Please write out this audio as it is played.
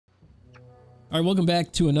All right, welcome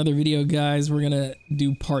back to another video, guys. We're gonna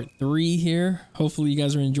do part 3 here. Hopefully you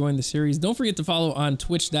guys are enjoying the series. Don't forget to follow on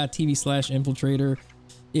twitch.tv/Nphiltrator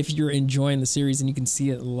if you're enjoying the series, and you can see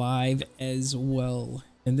it live as well.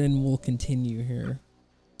 And then we'll continue here.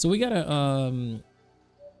 So we gotta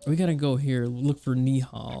go here, look for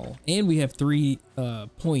Nihal, and we have 3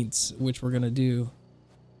 points, which we're gonna do.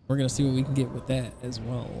 We're gonna see what we can get with that as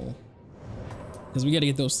well, because we gotta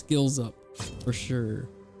get those skills up for sure.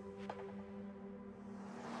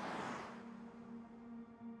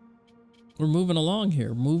 We're moving along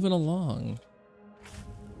here, moving along.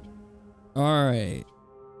 All right.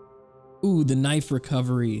 Ooh, the knife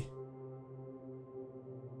recovery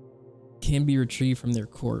can be retrieved from their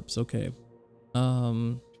corpse. Okay.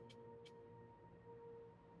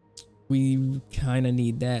 We kind of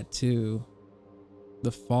need that too.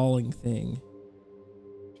 The falling thing.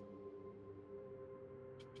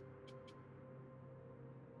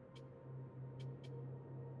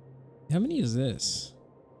 How many is this?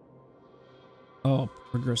 Oh,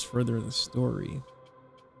 progress further in the story.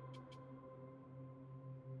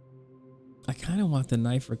 I kind of want the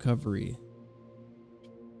knife recovery.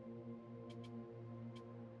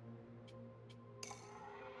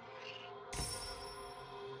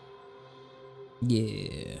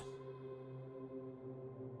 Yeah.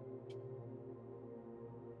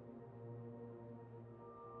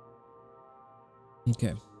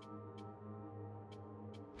 Okay.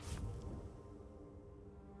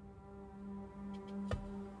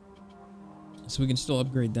 So we can still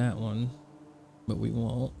upgrade that one, but we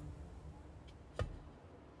won't.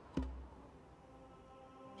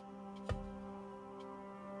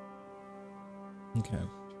 Okay.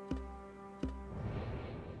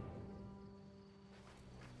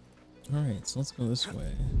 All right, so let's go this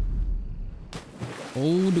way.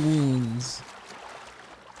 Old wounds.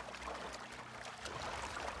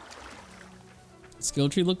 Skill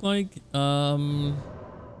tree look like?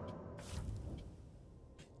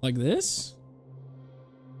 Like this?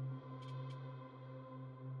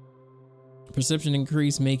 Perception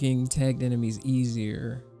increase, making tagged enemies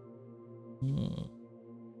easier.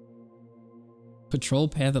 Patrol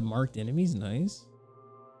path of marked enemies, nice.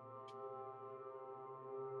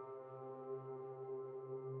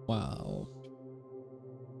 Wow.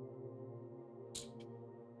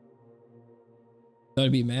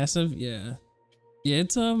 That'd be massive, yeah. Yeah,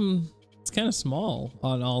 it's kind of small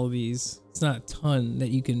on all of these. It's not a ton that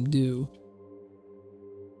you can do.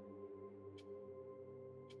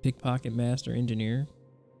 Pickpocket master engineer.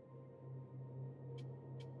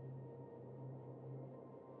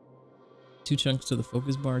 Two chunks to the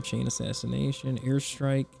focus bar, chain assassination,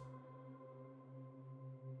 airstrike.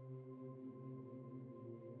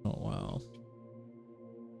 Oh wow.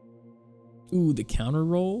 Ooh, the counter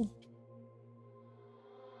roll.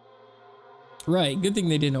 Right, good thing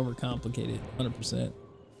they didn't overcomplicate it. 100%.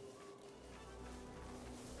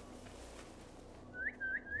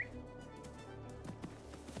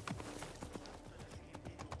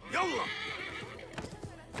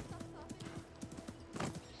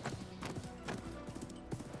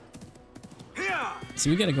 So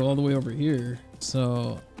we gotta go all the way over here.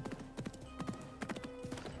 So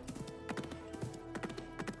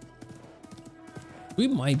we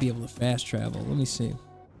might be able to fast travel. Let me see.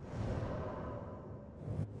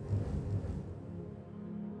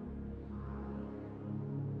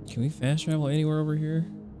 Can we fast travel anywhere over here?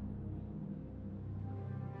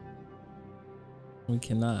 We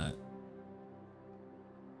cannot.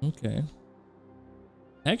 Okay.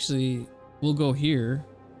 Actually, we'll go here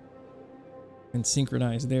and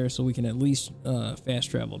synchronize there so we can at least fast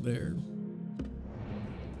travel there.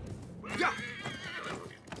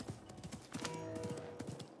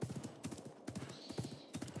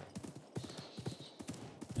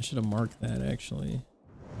 I should have marked that actually.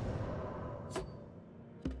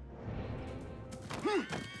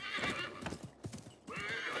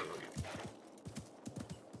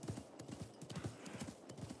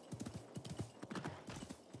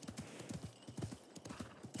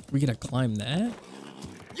 We gotta climb that?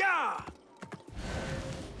 Yeah.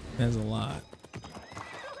 That's a lot.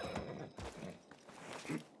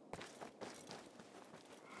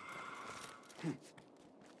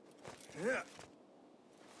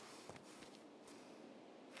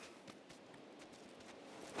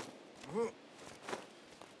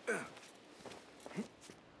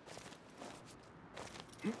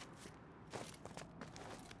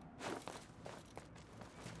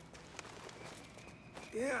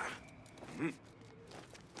 Yeah.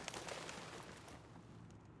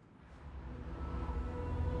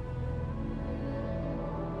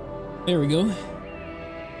 There we go.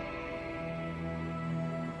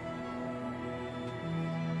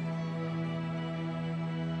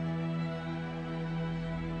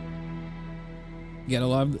 You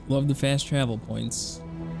gotta love the fast travel points.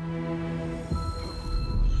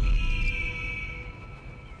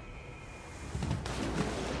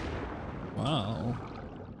 Wow.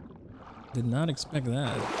 Did not expect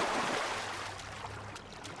that.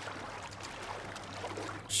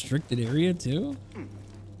 Restricted area too?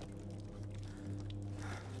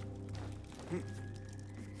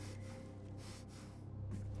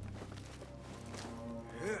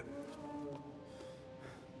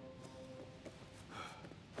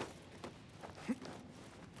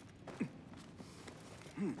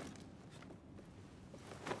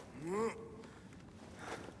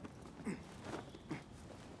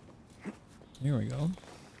 Here we go.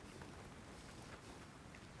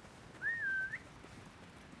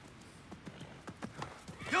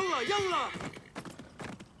 Yalla, yalla!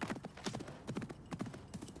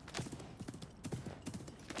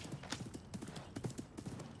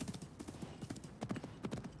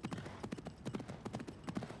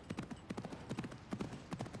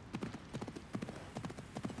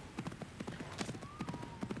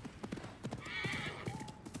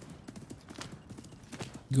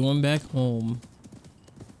 Going back home.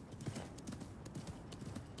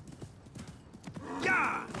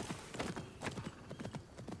 Yeah!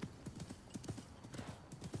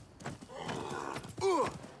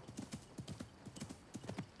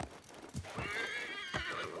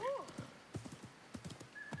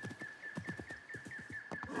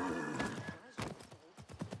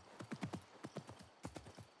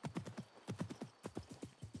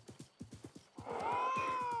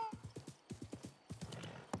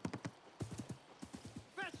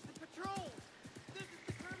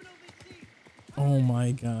 Oh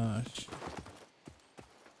my gosh.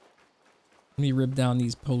 Let me rip down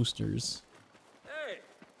these posters. Hey,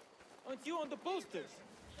 aren't you on the posters?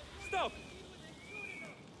 Stop!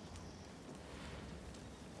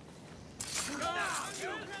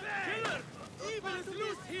 Killer! Evil is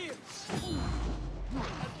loose here!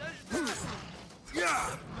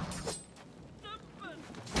 Yeah!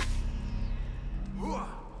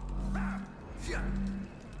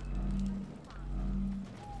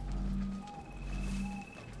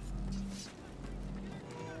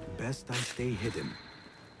 Best I stay hidden.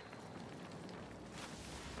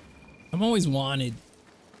 I'm always wanted.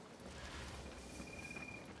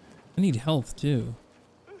 I need health too.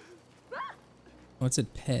 Oh, it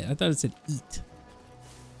said pet. I thought it said eat.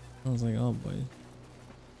 I was like, oh boy.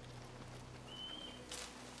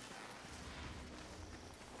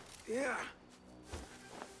 Yeah.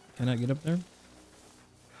 Can I get up there?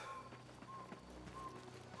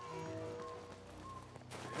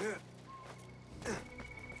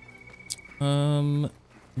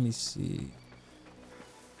 Let me see.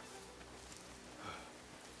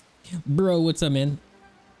 Bro, what's up, man?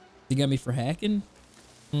 You got me for hacking?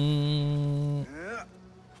 If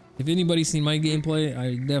anybody's seen my gameplay,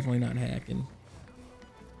 I'm definitely not hacking.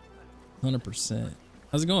 100%.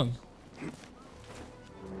 How's it going?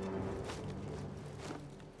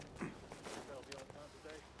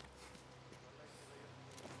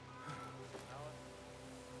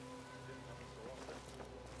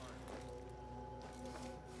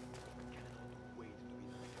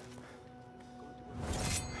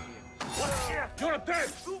 You're dead!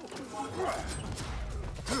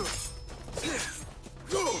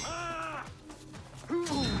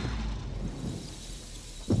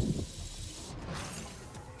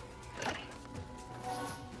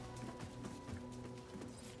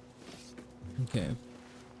 Okay.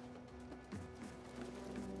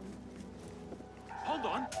 Hold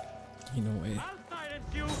on! Ain't no way. I'll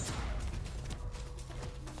silence you!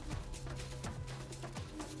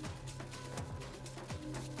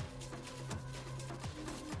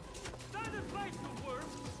 Doesn't like to work!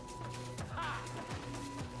 Ha!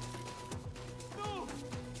 No!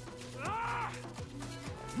 Ah!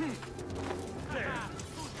 There!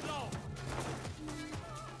 Too slow!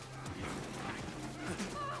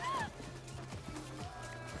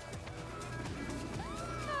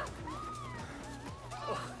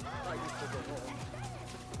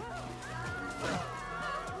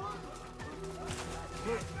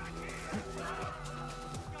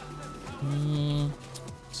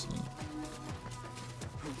 Let's see.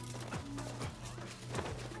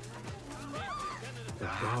 The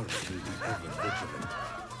guards will be ever vigilant.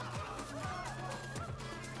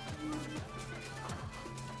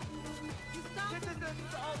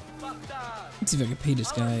 Citizens of Baghdad, Let's see if I can pay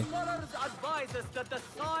this guy. scholars advise us that the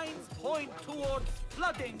signs point towards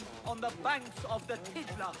flooding on the banks of the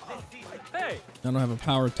Tijla this season. Hey! I don't have a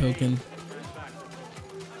power token.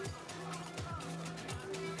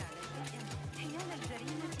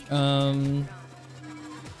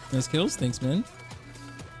 Nice kills, thanks, man.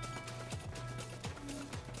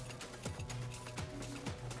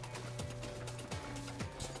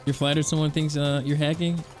 You're flattered someone thinks you're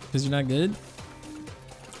hacking because you're not good?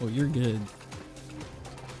 Oh, you're good.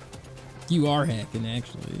 You are hacking,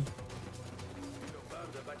 actually.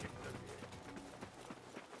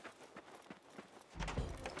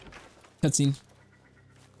 Cutscene.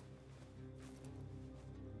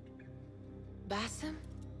 Basim?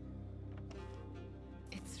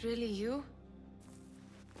 It's really you?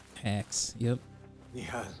 Hacks, yep.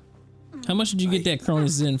 Nihal, How much did you get that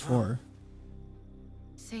Cronus Zen for?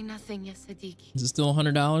 Say nothing, ya Sadiqi. Is it still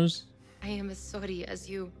 $100? I am as sorry as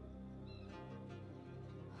you.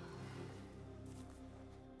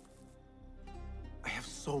 I have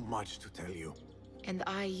so much to tell you. And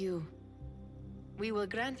I you. We will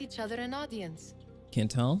grant each other an audience.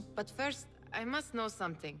 Can't tell. But first, I must know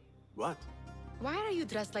something. What? Why are you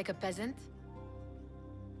dressed like a peasant?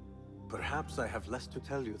 Perhaps I have less to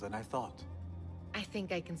tell you than I thought. I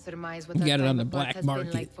think I can surmise what You our got it on time the apart black has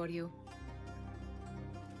market. been like for you.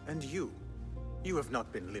 And you? You have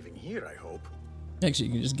not been living here, I hope. Actually,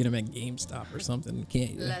 you can just get them at GameStop or something,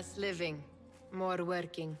 can't you? Less living, more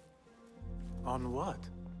working. On what?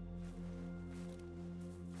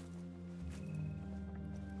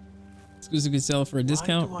 Exclusive could sell for a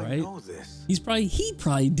discount, Why do I right? know this? He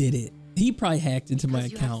probably did it. He probably hacked into my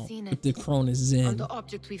Because you have account seen with it the Cronus On Zen. the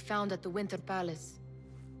object we found at the Winter Palace.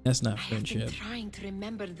 That's not I have been friendship. trying to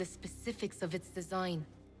remember the specifics of its design.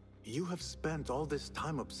 You have spent all this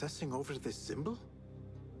time obsessing over this symbol?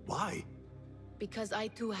 Why? Because I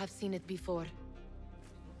too have seen it before.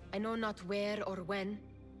 I know not where or when.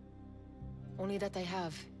 Only that I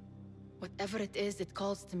have. Whatever it is, it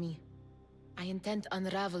calls to me. I intend to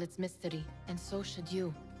unravel its mystery, and so should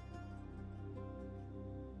you.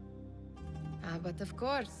 But of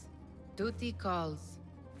course, duty calls.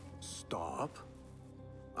 Stop.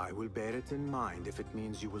 I will bear it in mind if it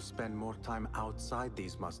means you will spend more time outside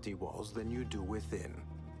these musty walls than you do within.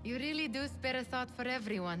 You really do spare a thought for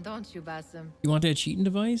everyone, don't you, Basim? You want that cheating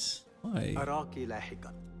device? Why? Araki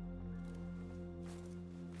lahiqan.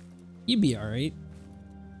 You'd be alright.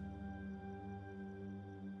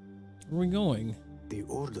 Where are we going? The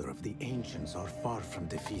Order of the Ancients are far from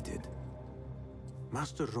defeated.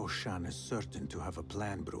 Master Roshan is certain to have a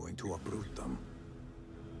plan brewing to uproot them.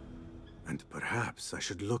 And perhaps I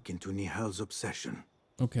should look into Nihal's obsession.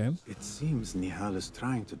 Okay. It seems Nihal is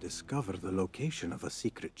trying to discover the location of a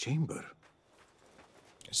secret chamber.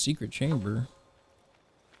 A secret chamber.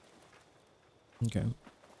 Okay.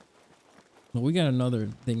 Well, we got another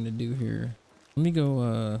thing to do here. Let me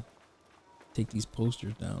go take these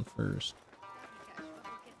posters down first.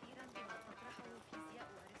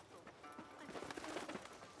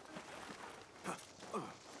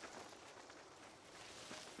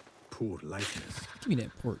 Poor likeness. Give me that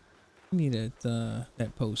port. Give me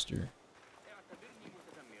that poster.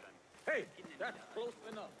 Hey, that's close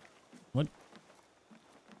enough. What?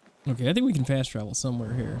 Okay, I think we can fast travel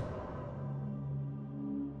somewhere here.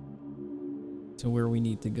 To where we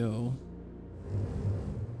need to go.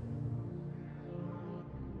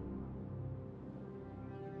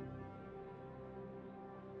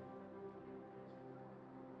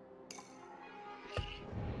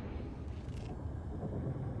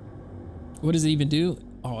 What does it even do?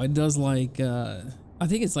 Oh, it does like, I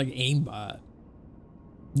think it's like aimbot.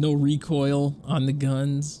 No recoil on the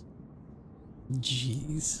guns.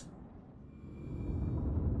 Jeez.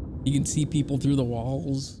 You can see people through the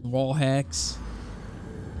walls, wall hacks.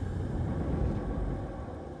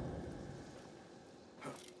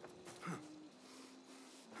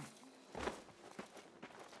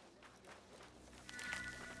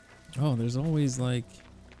 Oh, there's always like,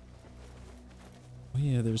 oh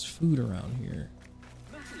yeah, there's food around here.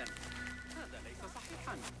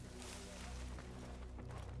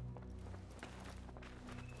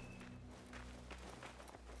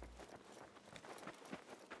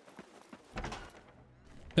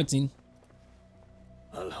 Cutscene.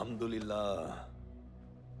 Alhamdulillah.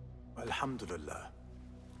 Alhamdulillah.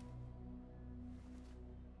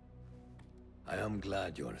 I am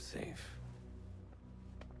glad you're safe.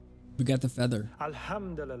 We got the feather.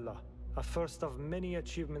 Alhamdulillah. A first of many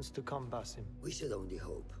achievements to come, Basim. We should only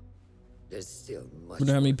hope. There's still much.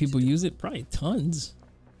 Wonder how many work to people do. use it? Probably tons.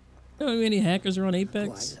 You know how many hackers are on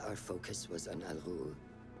Apex? While our focus was on Al Ghul,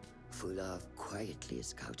 Fulaf quietly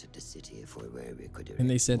scouted the city for where we could And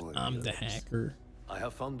they erect said, more I'm the buildings. hacker. I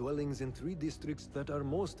have found dwellings in 3 districts that are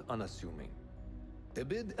most unassuming.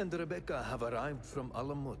 Abid and Rebecca have arrived from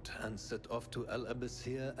Alamut and set off to Al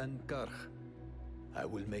Abyssiya and Karh. I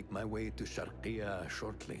will make my way to Sharqiya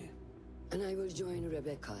shortly. And I will join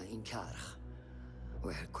Rebecca in Karh,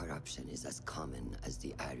 where corruption is as common as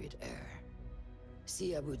the arid air.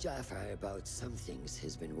 See Abu Ja'far about some things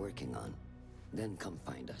he's been working on. Then come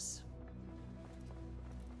find us.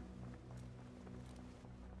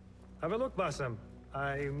 Have a look, Bassam.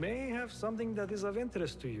 I may have something that is of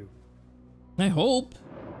interest to you. I hope.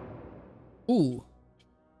 Ooh.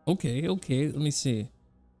 Okay, okay. Let me see.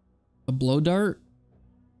 A blow dart?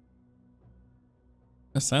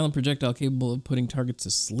 A silent projectile capable of putting targets to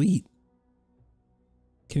sleep.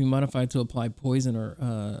 Can be modified to apply poison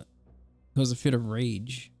or cause a fit of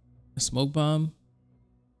rage. A smoke bomb?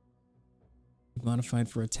 Modified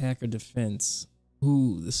for attack or defense.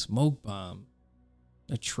 Ooh, the smoke bomb.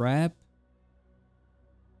 A trap?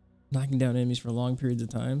 Knocking down enemies for long periods of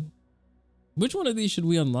time. Which one of these should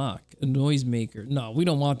we unlock? A noisemaker. No, we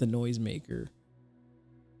don't want the noisemaker.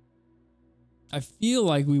 I feel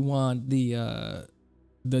like we want the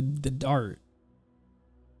dart.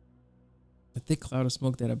 A thick cloud of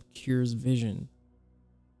smoke that obscures vision.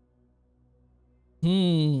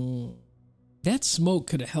 That smoke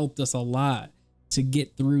could have helped us a lot to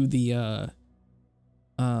get through the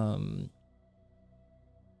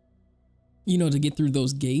you know, to get through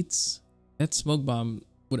those gates. That smoke bomb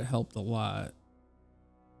would have helped a lot.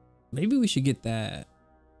 Maybe we should get that.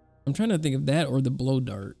 I'm trying to think of that or the blow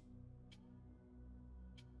dart.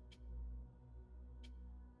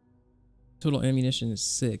 Total ammunition is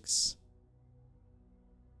 6.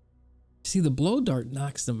 See, the blow dart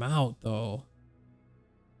knocks them out though.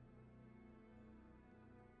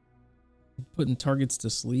 Putting targets to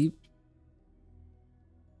sleep.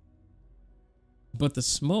 But the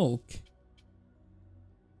smoke.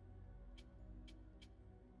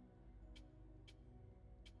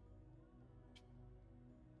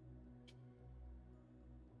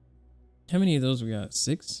 How many of those we got?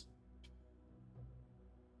 6?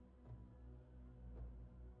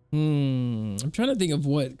 I'm trying to think of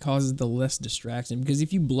what causes the less distraction, because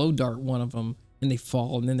if you blow dart one of them and they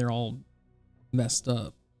fall and then they're all messed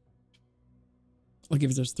up. Like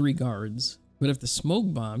if there's 3 guards, but if the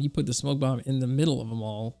smoke bomb, you put the smoke bomb in the middle of them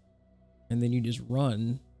all and then you just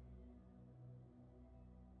run,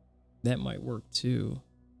 that might work too.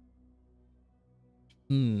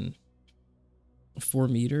 4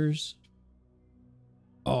 meters.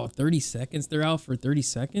 Oh, 30 seconds. They're out for 30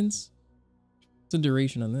 seconds. What's the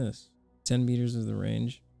duration on this? 10 meters is the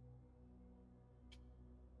range.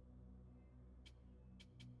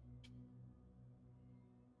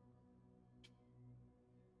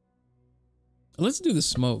 Let's do the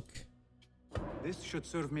smoke. This should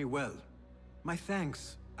serve me well. My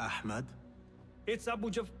thanks, Ahmed. It's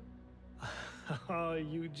Abu Jaf. Oh,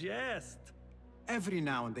 you jest. Every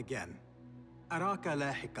now and again. Araka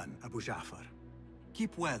lahikan, Abu Ja'far.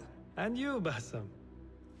 Keep well. And you, Bassam.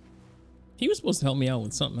 He was supposed to help me out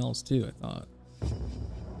with something else too, I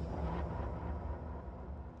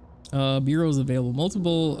thought. Bureaus available.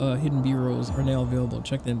 Multiple hidden bureaus are now available.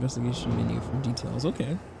 Check the investigation menu for details.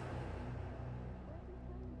 Okay.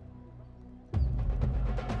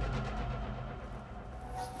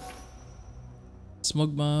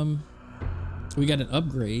 Smoke bomb. We got an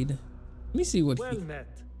upgrade. Let me see what well met.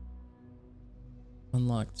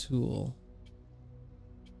 Unlock tool.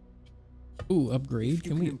 Ooh, upgrade. If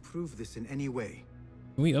you can improve this in any way?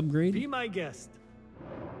 Can we upgrade? Be my guest.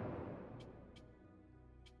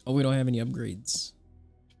 Oh, we don't have any upgrades.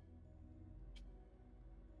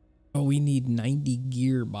 Oh, we need 90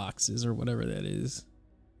 gear boxes or whatever that is.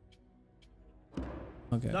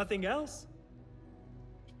 Okay. Nothing else?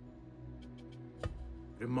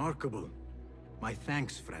 Remarkable. My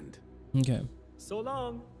thanks, friend. Okay. So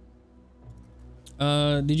long.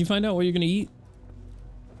 Did you find out what you're gonna eat?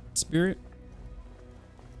 Spirit?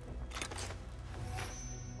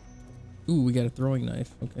 Ooh, we got a throwing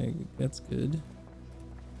knife. Okay, that's good.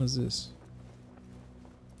 What's this?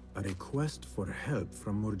 A request for help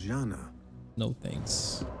from Murjana. No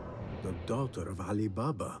thanks. The daughter of Ali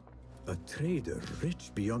Baba, a trader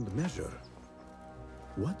rich beyond measure.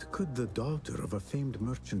 What could the daughter of a famed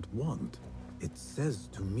merchant want? It says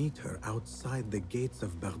to meet her outside the gates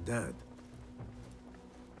of Baghdad.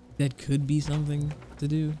 That could be something to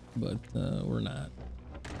do, but we're not.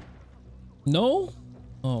 No?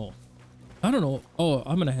 Oh. I don't know. Oh,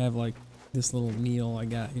 I'm gonna have like this little meal I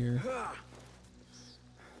got here.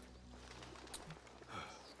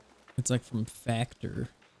 It's like from Factor.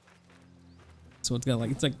 So it's got like,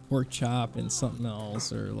 it's like pork chop and something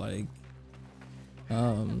else, or like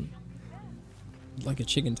a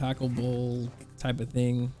chicken taco bowl type of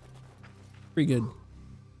thing. Pretty good.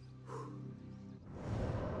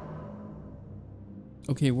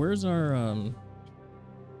 Okay, where's our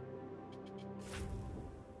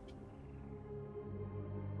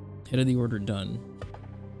head of the order done?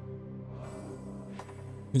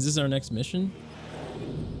 Is this our next mission?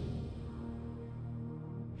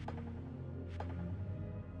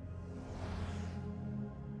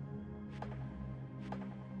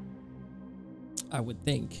 I would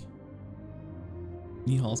think.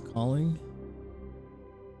 Nihal's calling.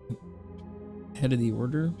 Head of the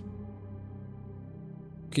order.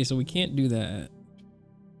 Okay, so we can't do that.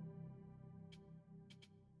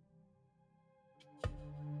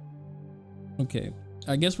 Okay,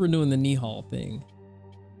 I guess we're doing the Nihal thing.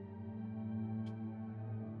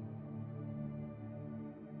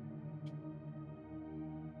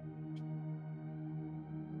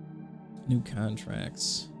 New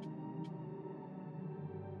contracts.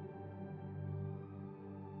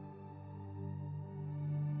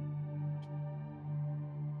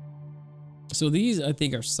 So these, I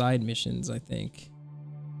think, are side missions, I think.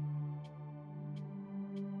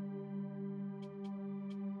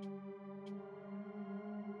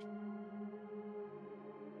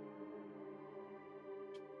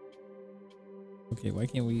 Okay, why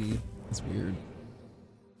can't we? That's weird.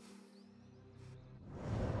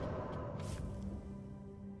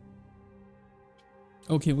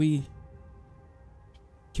 Oh, can we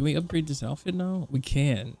upgrade this outfit now? We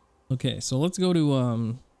can. Okay, so let's go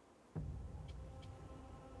to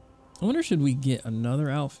I wonder, should we get another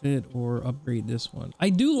outfit or upgrade this one? I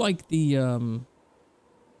do like the you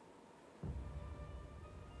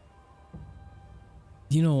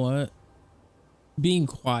know what? Being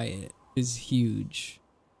quiet is huge.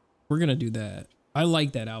 We're gonna do that. I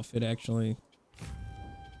like that outfit actually.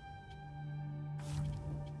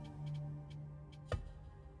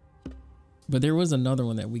 But there was another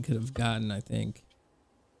one that we could have gotten, I think.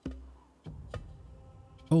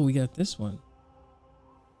 Oh, we got this one.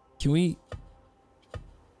 Can we?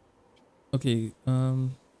 Okay, a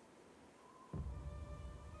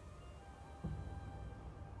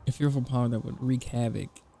fearful power that would wreak havoc.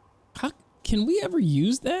 How can we ever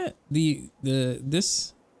use that?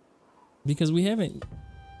 This, because we haven't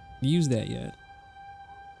used that yet.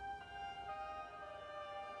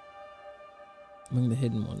 Among the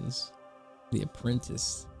hidden ones, the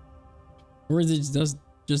apprentice, or is it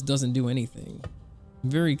just doesn't do anything?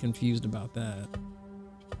 I'm very confused about that.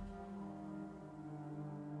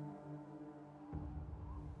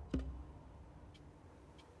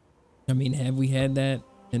 I mean, have we had that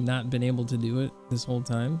and not been able to do it this whole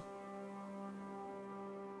time?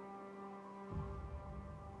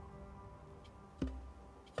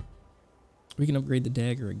 We can upgrade the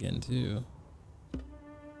dagger again too. All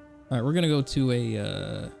right, we're gonna go to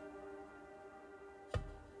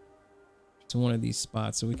one of these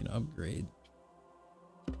spots so we can upgrade.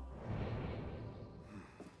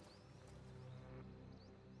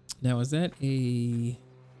 Now, is that a?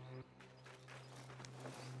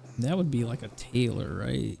 That would be like a tailor,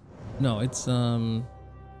 right? No, it's yeah,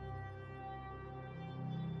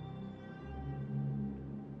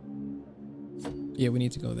 we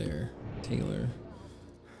need to go there. Tailor.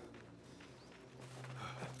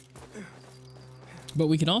 But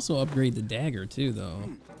we can also upgrade the dagger too, though.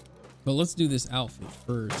 But let's do this outfit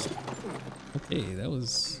first. Okay, that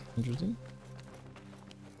was interesting.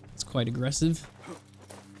 It's quite aggressive.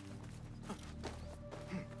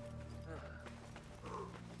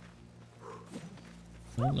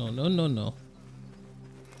 No, no, no, no.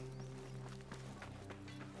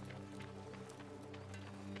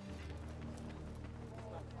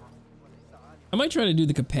 I might try to do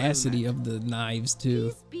the capacity of the knives too.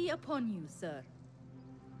 Peace be upon you, sir.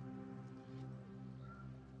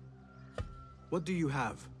 What do you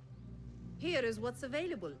have? Here is what's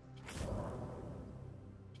available.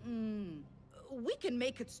 We can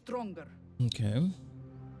make it stronger. Okay.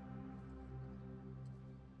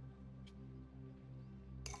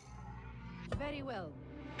 Very well.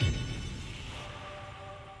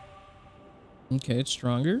 Okay, it's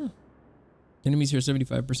stronger. Enemies here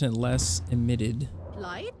 75% less emitted.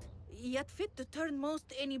 Light, yet fit to turn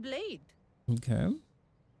most any blade. Okay.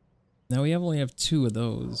 Now we only have 2 of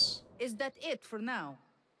those. Is that it for now?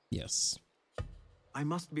 Yes. I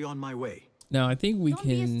must be on my way. Now I think we Don't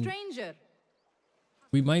be a can. stranger.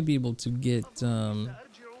 We might be able to get.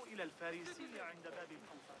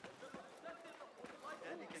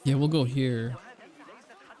 Yeah, we'll go here.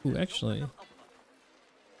 Ooh, actually.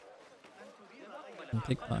 And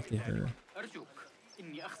pickpocket her.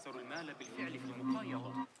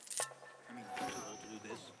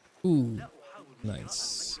 Ooh,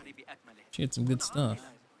 nice. She had some good stuff.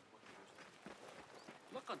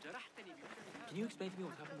 Can you explain to me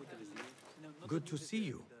what happened with the vizier? Good to see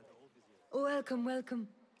you. Welcome, welcome.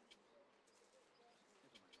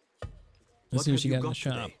 Let's see what she got in the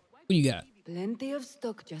shop. today? What you got? Plenty of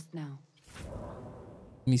stock just now.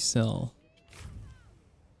 Let me sell.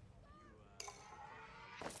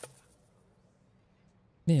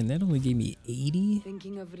 Man, that only gave me 80.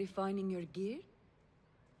 Thinking of refining your gear?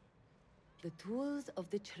 The tools of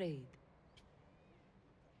the trade.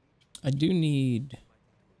 I do need.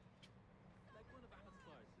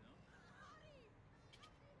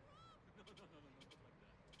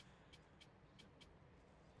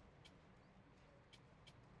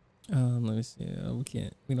 Let me see.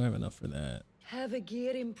 We don't have enough for that. Have a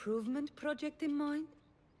gear improvement project in mind?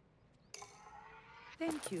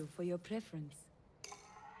 Thank you for your preference.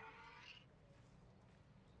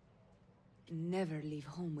 Never leave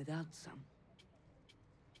home without some.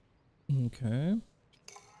 Okay.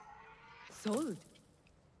 Sold.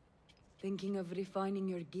 Thinking of refining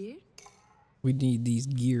your gear? We need these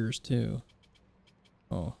gears too.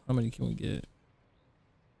 Oh, how many can we get?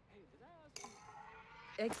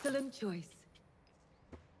 Excellent choice.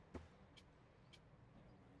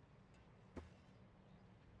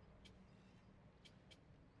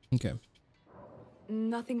 Okay.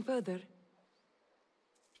 Nothing further.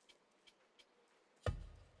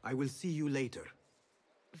 I will see you later.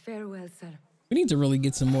 Farewell, sir. We need to really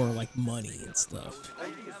get some more like money and stuff.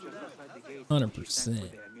 100%.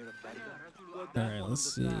 All right,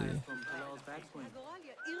 let's see.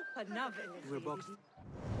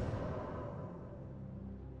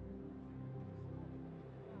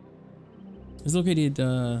 It's located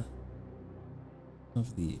of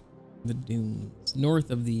the dunes,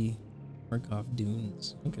 north of the Markov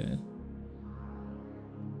dunes. Okay.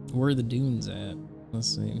 Where are the dunes at?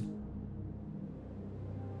 Let's see.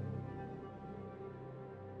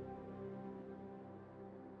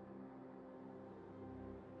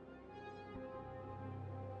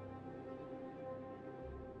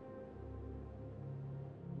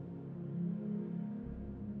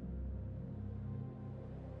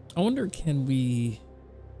 I wonder, can we...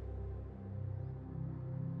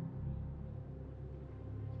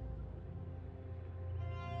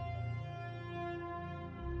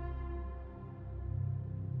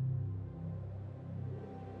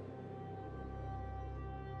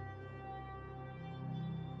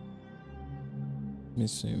 Let me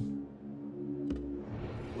see.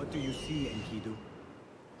 What do you see, Enkidu?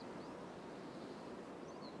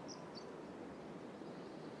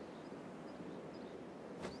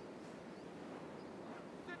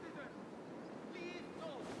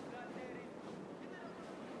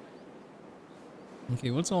 Okay,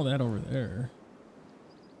 what's all that over there?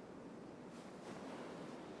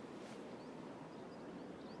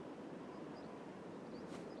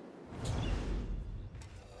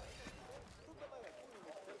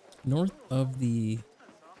 North of the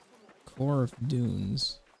core of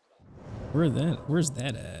dunes. Where's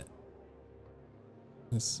that at?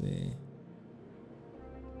 Let's see.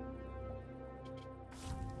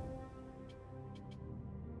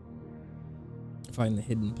 Find the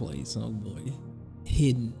hidden place. Oh boy.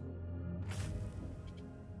 Hidden.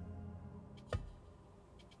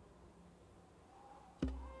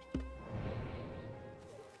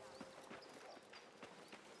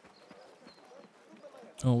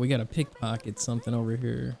 Oh, we gotta pickpocket something over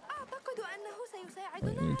here.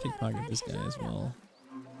 Wait, let me pickpocket this guy as well.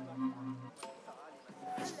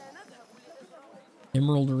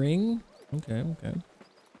 Emerald ring? Okay, okay.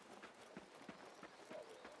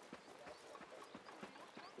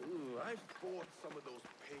 I've bought some of those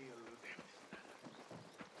pale.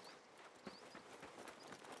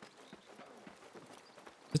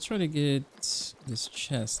 Let's try to get this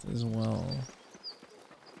chest as well.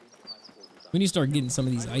 We need to start getting some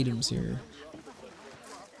of these items here.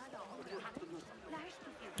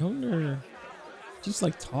 I wonder. Just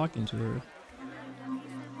like talking to her.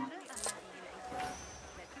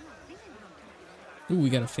 Ooh, we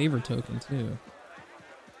got a favor token too.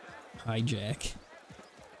 Hijack.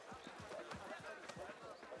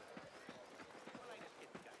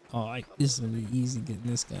 Oh, this is gonna be easy getting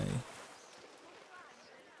this guy.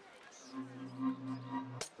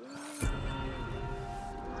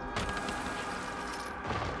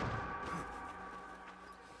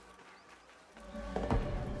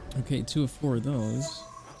 Okay, 2 of 4 of those.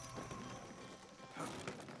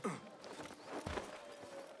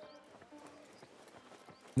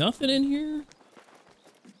 Nothing in here?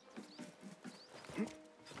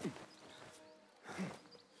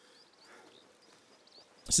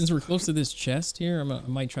 Since we're close to this chest here, I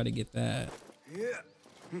might try to get that.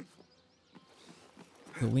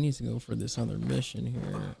 But we need to go for this other mission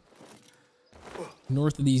here.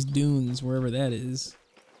 North of these dunes, wherever that is.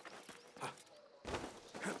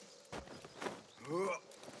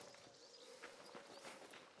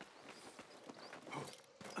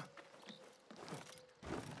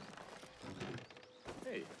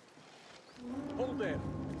 there?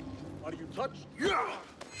 Are you touched?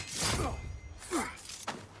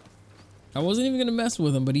 I wasn't even gonna mess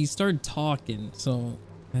with him, but he started talking, so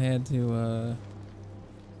I had to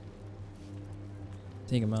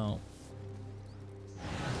take him out.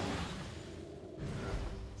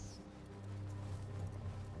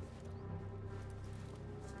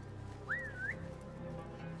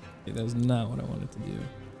 Okay, that was not what I wanted to do.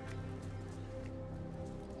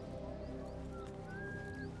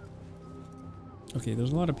 Okay,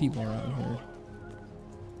 there's a lot of people around here.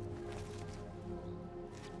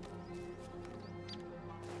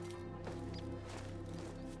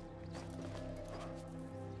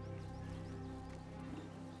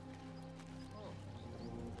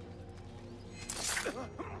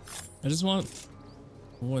 I just want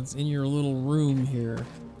what's in your little room here.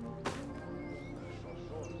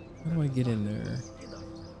 How do I get in there?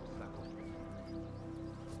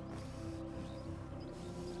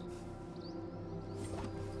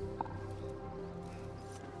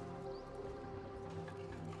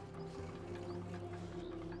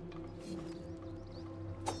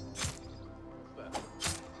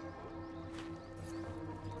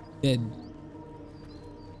 Dead.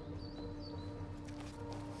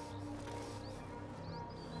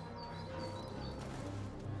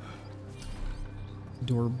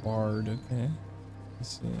 Door barred, okay.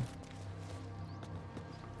 Let's see.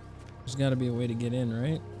 There's gotta be a way to get in,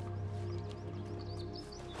 right?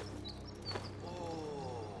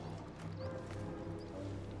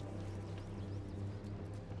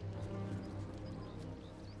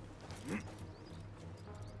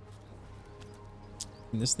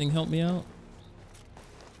 Can this thing help me out?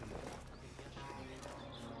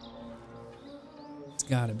 It's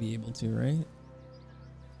gotta be able to, right?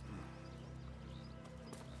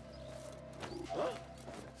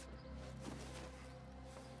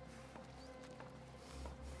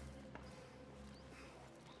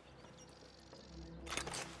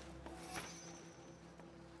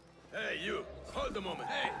 Hey, you! Hold a moment.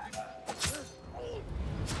 Hey!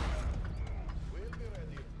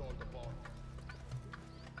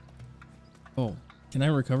 Oh, can I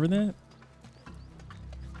recover that?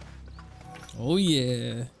 Oh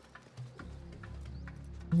yeah.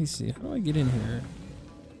 Let me see. How do I get in here?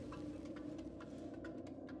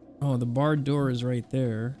 Oh, the barred door is right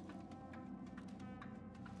there.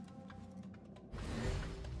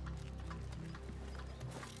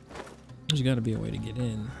 There's got to be a way to get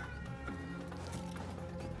in.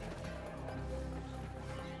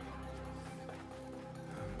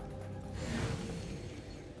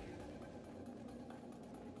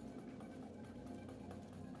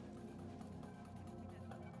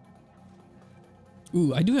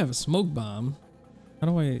 Ooh, I do have a smoke bomb. How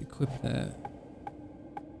do I equip that?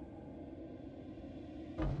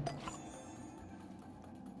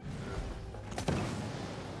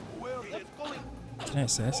 Can I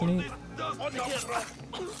assassinate?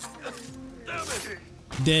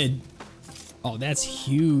 Dead. Oh, that's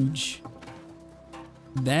huge.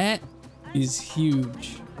 That is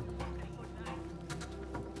huge.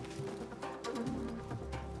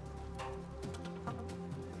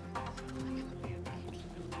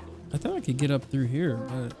 I thought I could get up through here,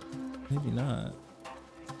 but maybe not.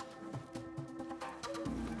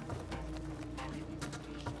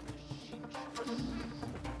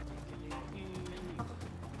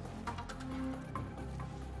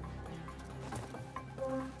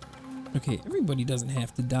 Okay, everybody doesn't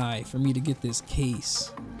have to die for me to get this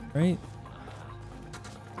case, right?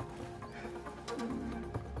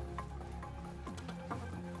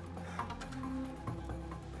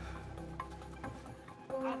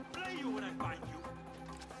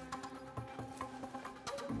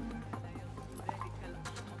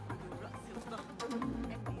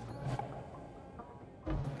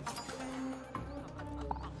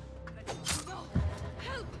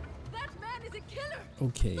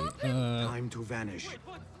 Okay, time to vanish.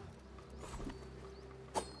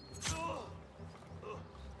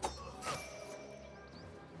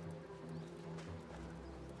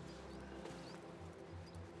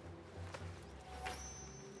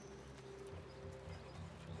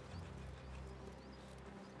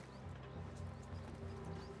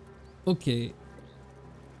 okay.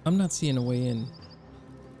 I'm not seeing a way in.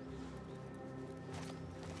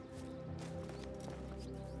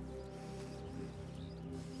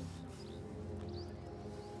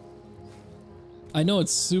 I know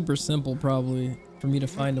it's super simple probably for me to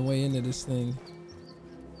find a way into this thing.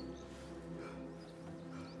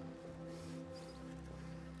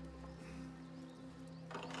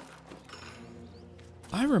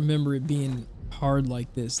 I remember it being hard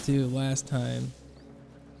like this too last time.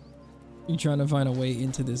 You're trying to find a way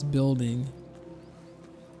into this building.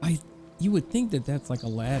 You would think that that's like a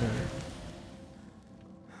ladder.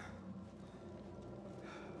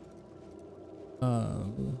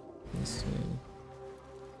 Let's see.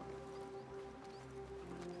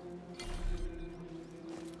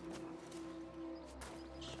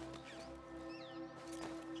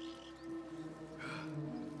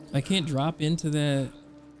 I can't drop into that.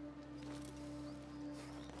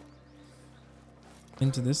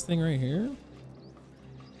 Into this thing right here?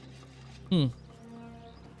 Hmm.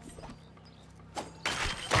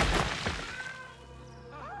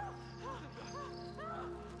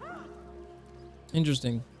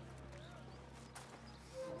 Interesting.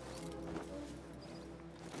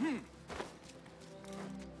 I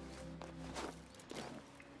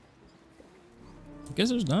guess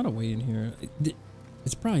there's not a way in here.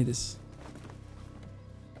 It's probably this.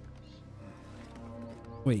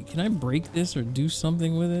 Wait, can I break this or do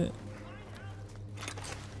something with it?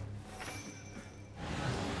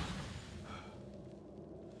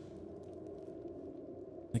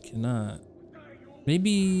 I cannot.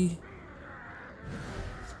 Maybe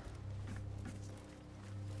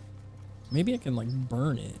I can like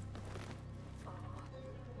burn it.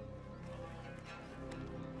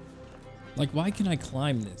 Like, why can I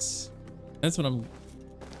climb this? That's what I'm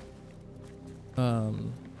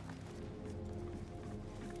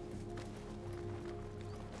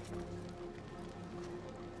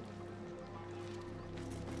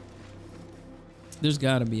there's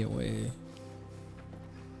gotta be a way.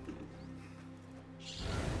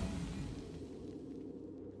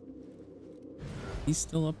 He's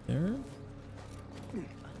still up there?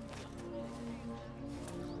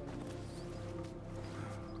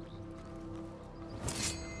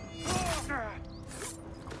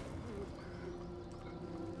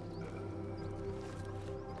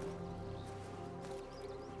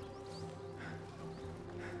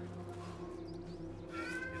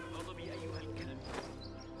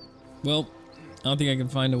 Well, I don't think I can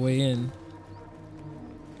find a way in.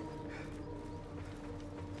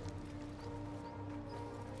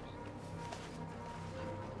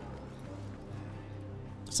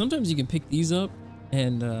 Sometimes you can pick these up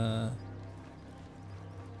and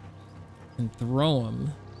throw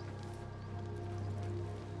them.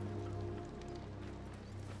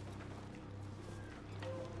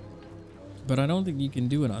 But I don't think you can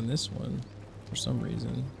do it on this one for some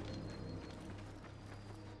reason.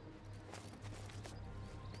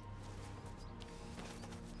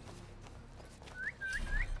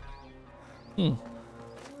 Hmm.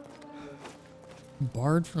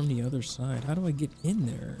 Barred from the other side. How do I get in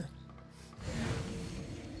there?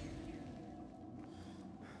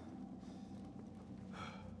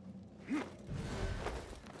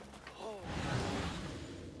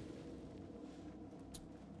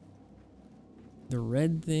 The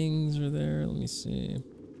red things are there. Let me see.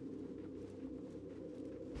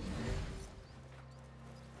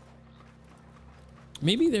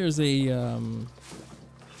 Maybe there's a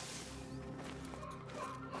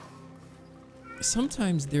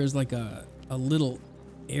sometimes there's like a little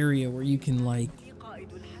area where you can like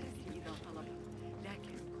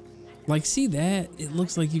see that? It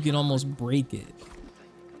looks like you can almost break it.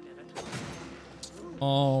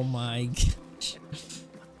 Oh my gosh.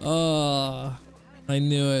 Oh, I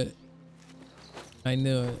knew it. I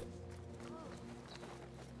knew it.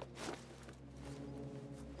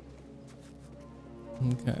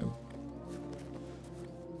 Okay.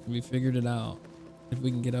 We figured it out. If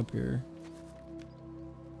we can get up here.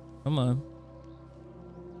 Come on.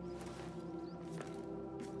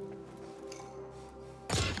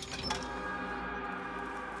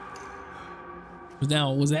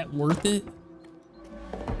 Now, was that worth it?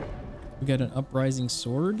 We got an uprising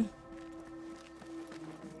sword.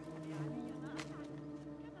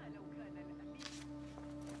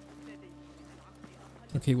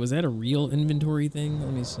 Okay, was that a real inventory thing?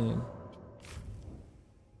 Let me see.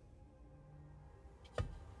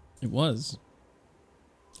 It was.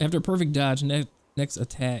 After perfect dodge, next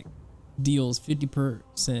attack deals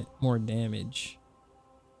 50% more damage.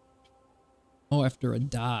 Oh, after a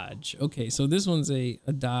dodge. Okay, so this one's a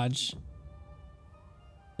dodge.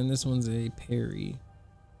 And this one's a parry.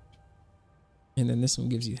 And then this one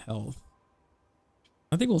gives you health.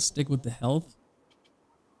 I think we'll stick with the health.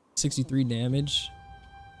 63 damage.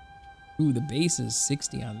 Ooh, the base is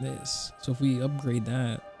 60 on this. So if we upgrade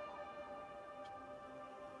that,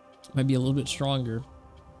 might be a little bit stronger.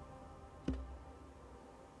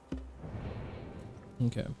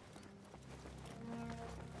 Okay.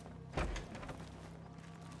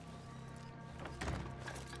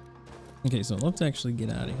 Okay, so let's actually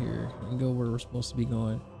get out of here and go where we're supposed to be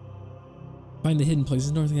going. Find the hidden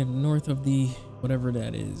places north of the Whatever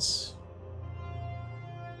that is.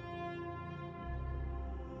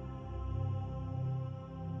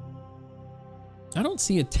 I don't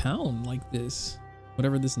see a town like this.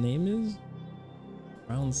 Whatever this name is.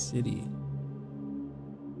 Crown City.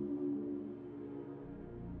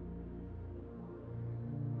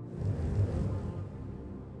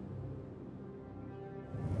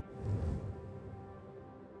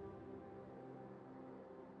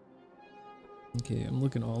 Okay, I'm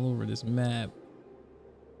looking all over this map.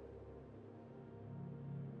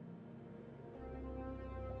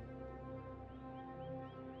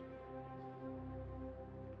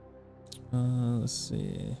 Let's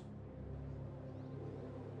see.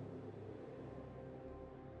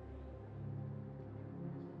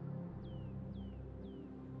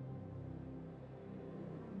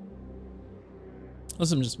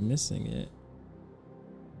 Unless I'm just missing it.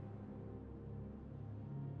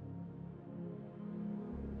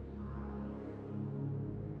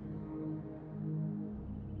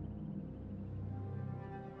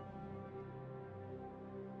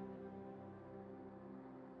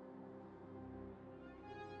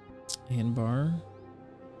 Bar.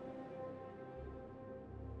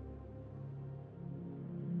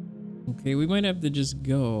 Okay, we might have to just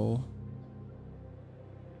go.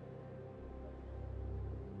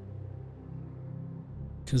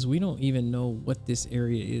 Because we don't even know what this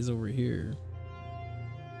area is over here.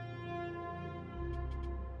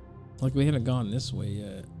 Like, we haven't gone this way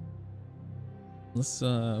yet. Let's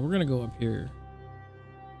we're gonna go up here.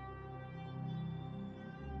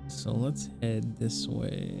 So let's head this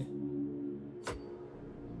way.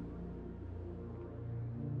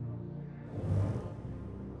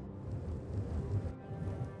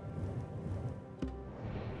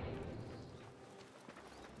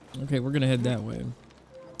 Okay, we're gonna head that way.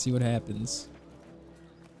 See what happens.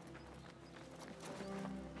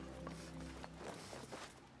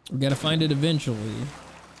 We gotta find it eventually.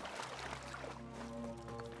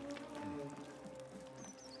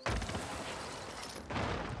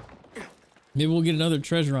 Maybe we'll get another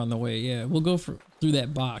treasure on the way. Yeah, we'll go through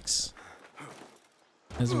that box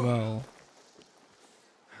as well.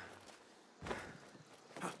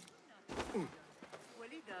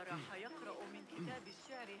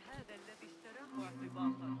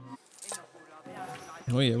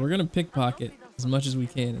 Oh yeah, we're gonna pickpocket as much as we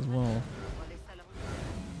can as well.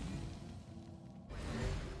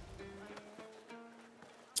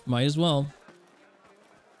 Might as well.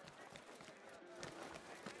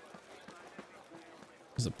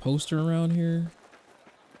 There's a poster around here.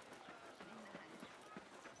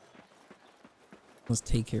 Let's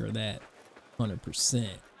take care of that. 100%.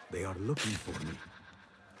 They are looking for me.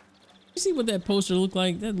 You see what that poster looked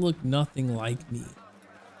like? That looked nothing like me.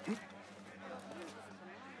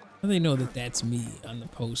 How do they know that that's me on the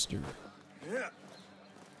poster?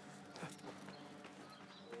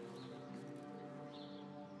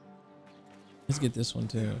 Let's get this one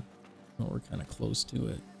too. Oh, we're kind of close to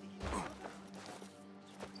it.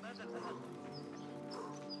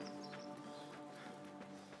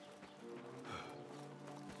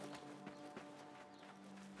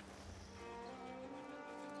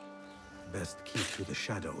 Best keep to the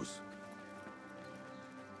shadows.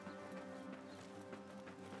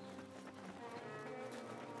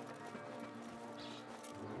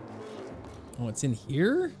 Oh, it's in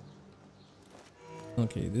here?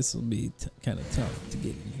 Okay, this will be kind of tough to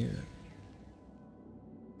get in here.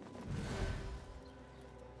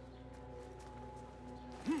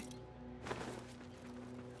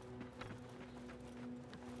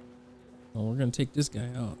 Oh, we're gonna take this guy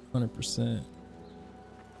out 100%.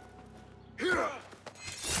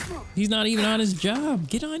 He's not even on his job.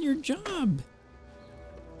 Get on your job.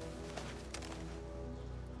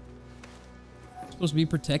 You're supposed to be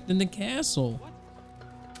protecting the castle.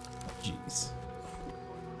 Jeez.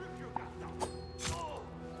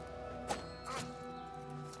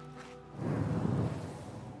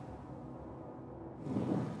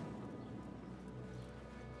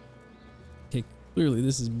 Okay, clearly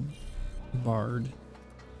this is barred.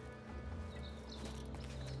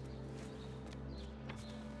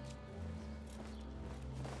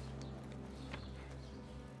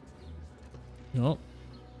 Nope.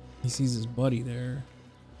 He sees his buddy there.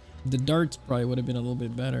 The darts probably would have been a little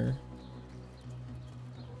bit better.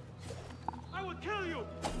 I will kill you!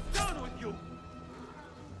 Down with you!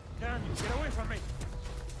 Damn you, get away from me!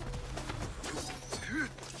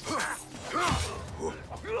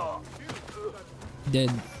 Dead.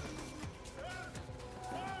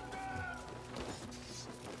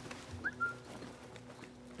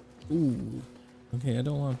 Ooh. Okay, I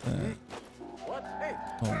don't want that. What? Hey!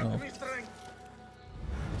 Oh no.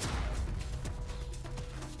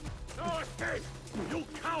 You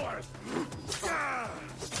coward!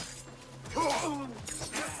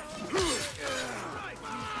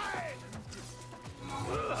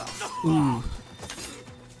 Ooh.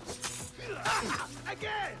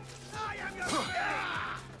 Again! I am your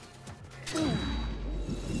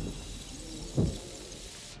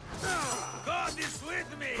God is with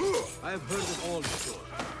me! I have heard it all before.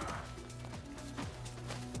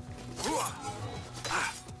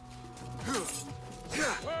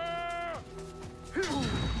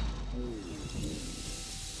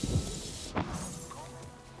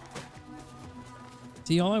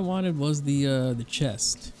 See, all I wanted was the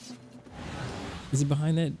chest. Is it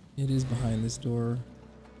behind that? It is behind this door.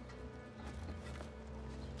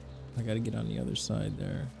 I gotta get on the other side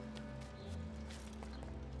there.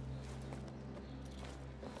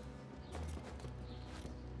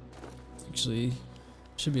 Actually,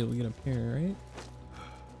 should be able to get up here, right?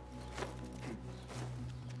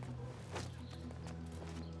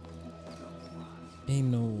 Ain't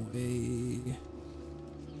no way.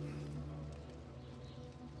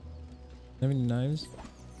 Have any knives?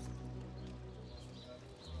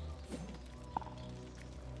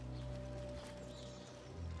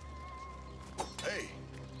 Hey,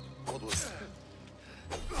 what was that?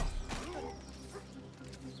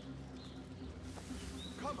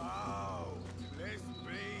 Come out. Let's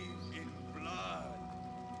bathe in blood.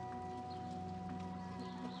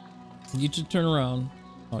 You should turn around.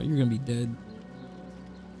 Oh, you're gonna be dead.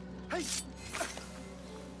 Hey.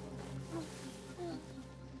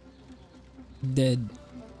 Dead.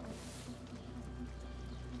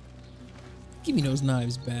 Give me those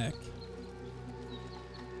knives back.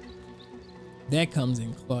 That comes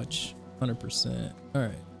in clutch, 100%. All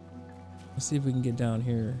right, let's see if we can get down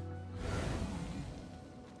here.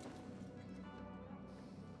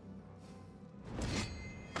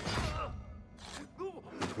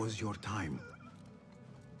 It was your time.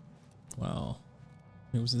 Wow,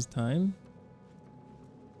 it was his time.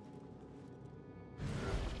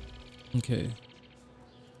 Okay.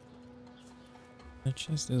 That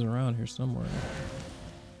chest is around here somewhere.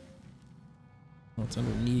 Oh, it's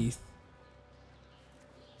underneath.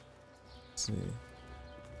 Let's see.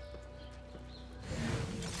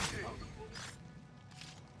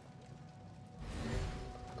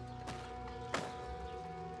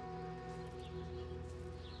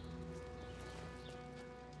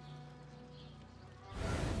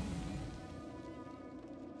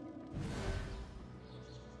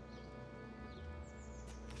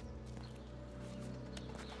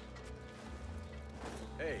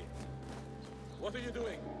 Hey, what are you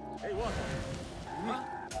doing? Hey, what? Huh?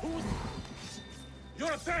 Who's...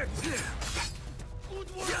 You're dead! Good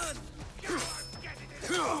one! Get it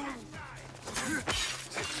inside!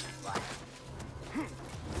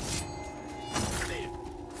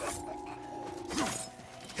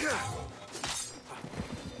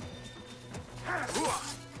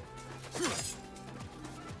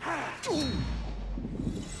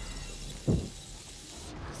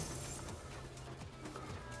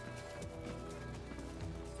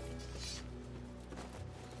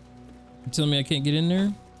 You telling me I can't get in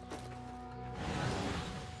there?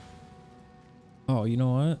 Oh, you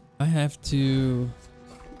know what? I have to...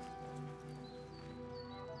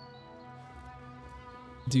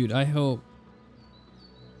 Dude, I hope...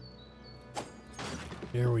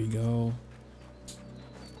 There we go.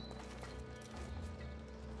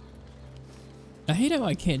 I hate how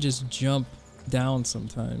I can't just jump down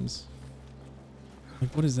sometimes.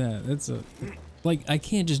 Like, what is that? That's a... Like, I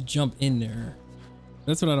can't just jump in there.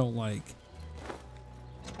 That's what I don't like.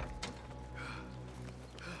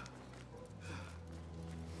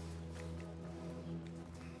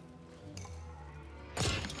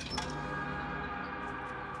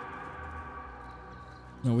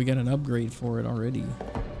 No, we got an upgrade for it already.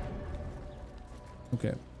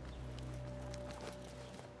 Okay.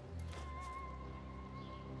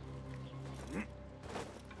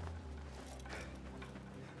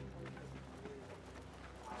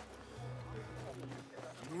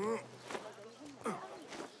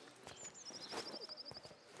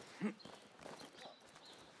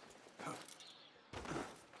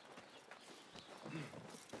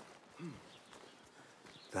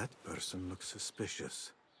 That person looks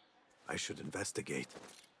suspicious. I should investigate.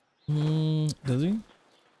 Does he?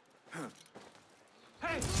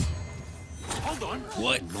 Hey! Hold on!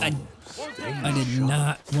 What? I did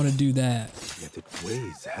not want to do that. Yet it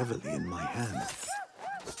weighs heavily in my hand.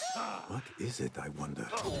 What is it, I wonder?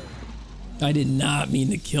 I did not mean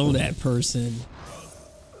to kill that person.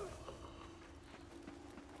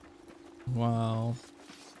 Wow.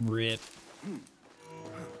 RIP.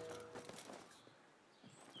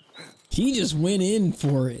 He just went in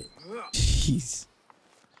for it. Jeez.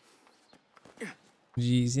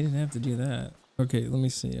 Jeez, he didn't have to do that. Okay, let me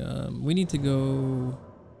see. We need to go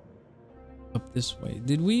up this way.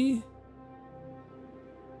 Did we?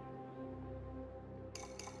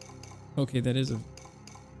 Okay, that is a...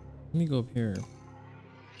 Let me go up here.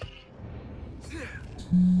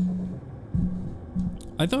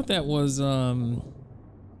 I thought that was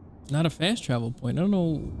not a fast travel point. I don't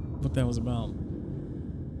know what that was about.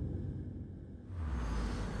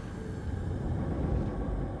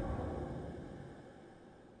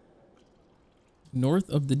 North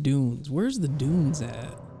of the dunes. Where's the dunes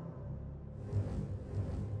at?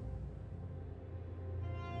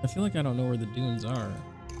 I feel like I don't know where the dunes are.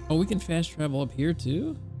 Oh, we can fast travel up here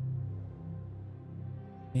too?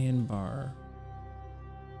 And bar.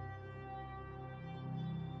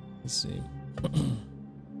 Let's see.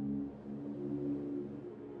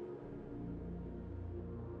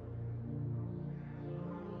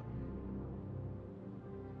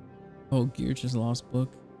 Oh, Geerch's Lost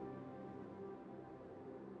Book.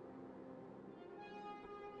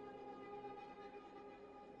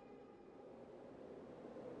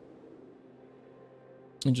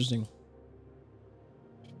 Interesting.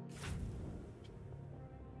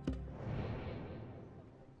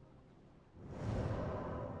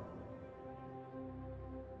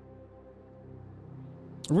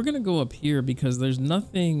 We're gonna go up here because there's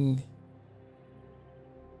nothing.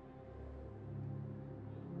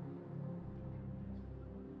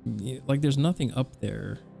 Like there's nothing up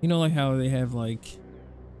there. You know, like how they have like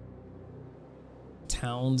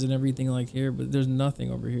towns and everything like here, but there's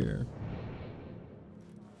nothing over here.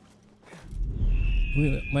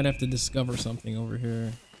 We might have to discover something over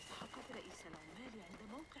here.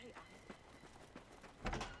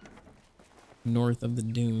 North of the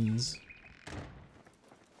dunes.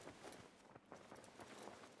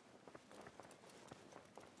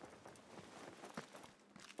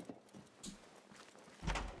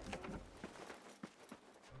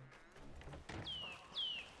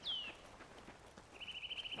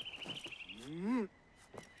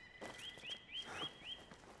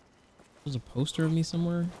 There's a poster of me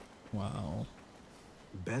somewhere? Wow.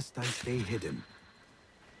 Best I stay hidden.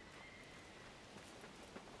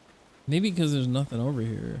 Maybe because there's nothing over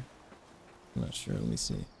here. I'm not sure. Let me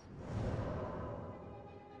see.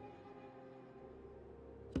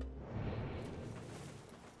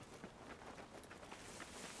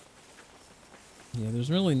 Yeah,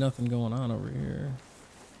 there's really nothing going on over here.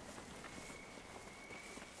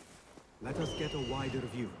 Let us get a wider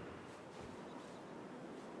view.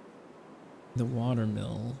 The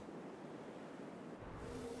watermill.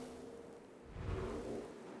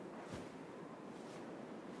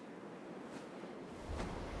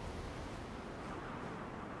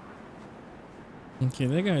 Okay,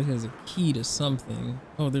 that guy has a key to something.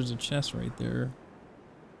 Oh, there's a chest right there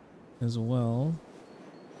as well.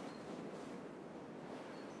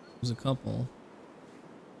 There's a couple.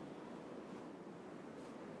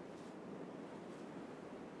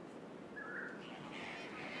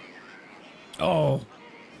 Oh,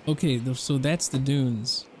 okay. So that's the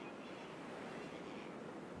dunes.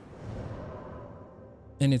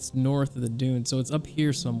 And it's north of the dunes. So it's up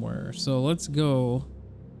here somewhere. So let's go.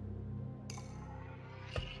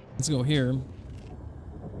 Let's go here.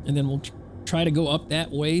 And then we'll try to go up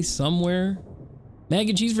that way somewhere. Mac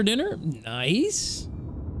and cheese for dinner? Nice.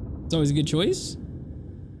 It's always a good choice.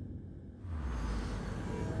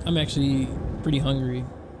 I'm actually pretty hungry.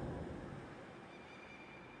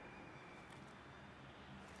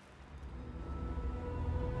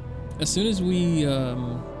 As soon as we, I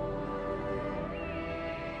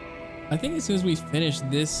think as soon as we finish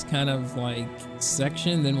this kind of like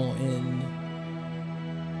section, then we'll end.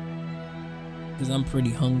 Because I'm pretty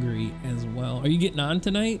hungry as well. Are you getting on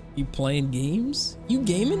tonight? You playing games? You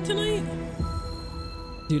gaming tonight?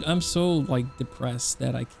 Dude, I'm so like depressed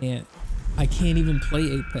that I can't even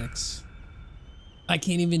play Apex. I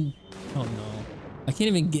can't even, oh no. I can't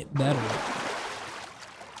even get better.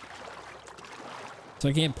 So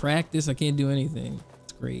I can't practice, I can't do anything.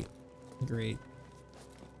 It's great. Great.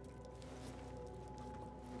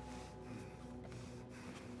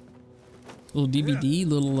 Little DVD,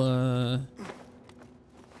 little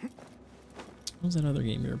what was that other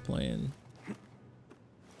game you were playing?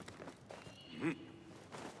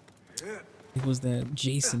 It was that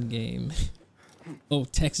Jason game. Oh,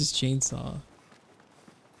 Texas Chainsaw.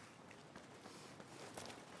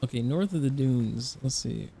 Okay, north of the dunes. Let's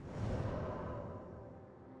see.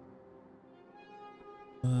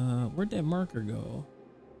 Where'd that marker go?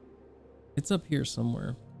 It's up here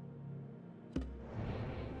somewhere.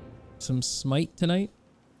 Some smite tonight?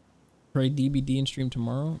 Try DBD and stream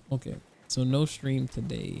tomorrow. Okay, so no stream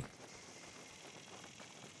today.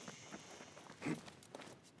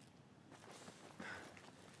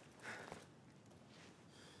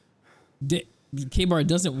 The K-bar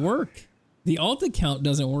doesn't work. The alt account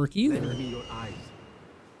doesn't work either. Lend me your eyes.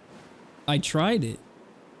 I tried it.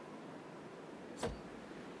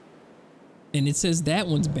 And it says that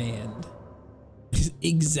one's banned.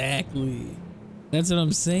 Exactly. That's what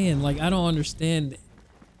I'm saying. Like, I don't understand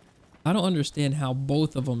how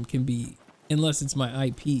both of them can be, unless it's my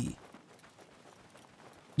IP.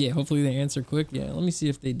 Yeah, hopefully they answer quick. Yeah, let me see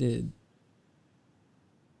if they did.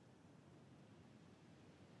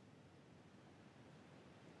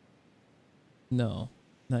 No,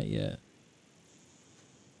 not yet.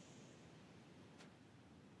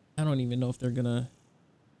 I don't even know if they're gonna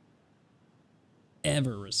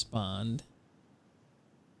ever respond.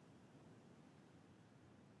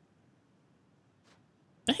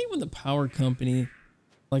 I hate when the power company,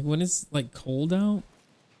 like when it's like cold out,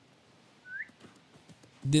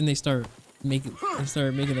 then they start making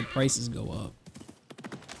the prices go up.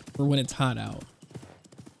 Or when it's hot out.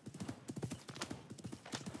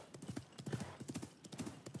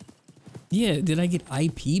 Yeah, did I get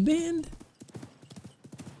IP banned?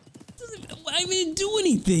 I didn't do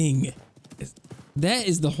anything. That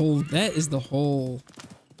is the whole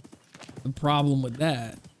problem with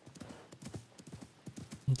that.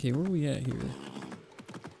 Okay, where are we at here?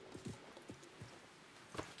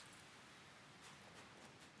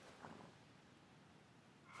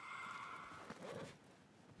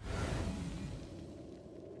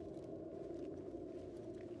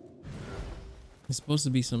 It's supposed to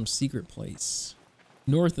be some secret place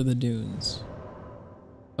north of the dunes.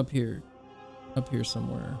 Up here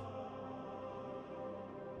somewhere.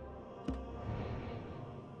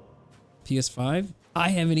 PS5? I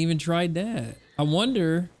haven't even tried that. I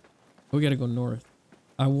wonder, we gotta go north.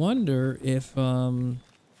 I wonder if I'll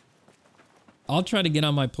try to get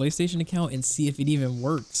on my PlayStation account and see if it even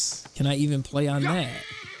works. Can I even play on that?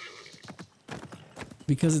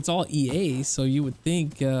 Because it's all EA, so you would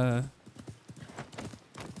think oh,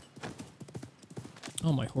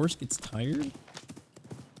 my horse gets tired?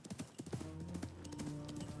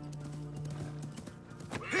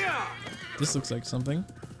 This looks like something.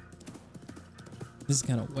 This is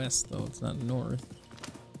kind of west, though. It's not north.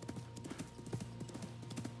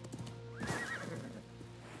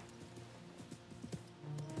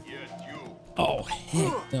 Oh,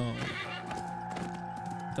 heck no.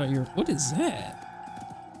 I thought you were... What is that?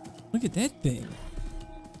 Look at that thing.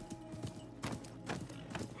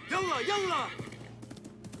 Yalla, yalla!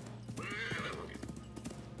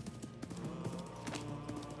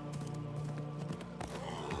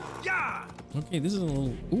 Okay, this is a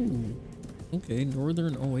little... Ooh. Okay,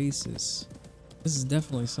 Northern Oasis. This is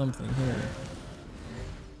definitely something here.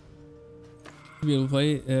 To be able to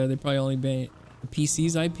play, they probably only ban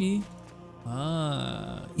PC's IP.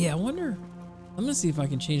 Ah, yeah. I wonder. I'm gonna see if I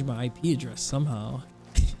can change my IP address somehow.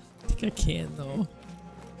 I think I can though.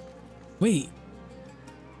 Wait.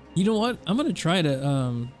 You know what? I'm gonna try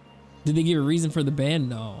to. Did they give a reason for the ban?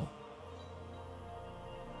 No.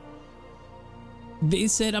 They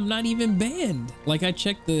said I'm not even banned. Like I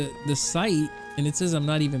checked the site and it says I'm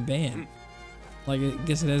not even banned. Like I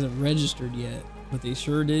guess it hasn't registered yet, but they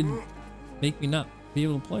sure did make me not be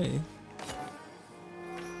able to play.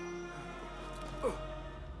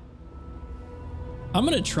 I'm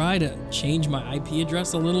gonna try to change my IP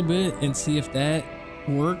address a little bit and see if that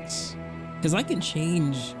works. Because I can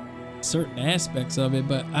change certain aspects of it,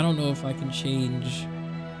 but I don't know if I can change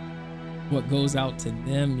what goes out to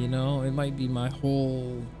them, you know? It might be my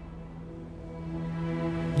whole,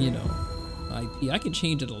 you know, IP. I can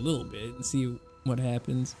change it a little bit and see what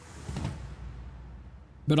happens.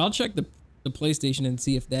 But I'll check the PlayStation and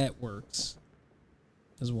see if that works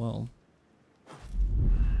as well.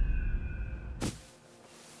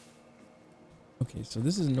 Okay, so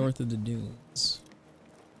this is north of the dunes.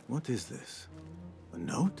 What is this? A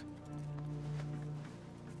note?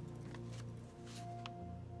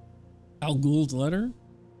 Al Ghul's letter?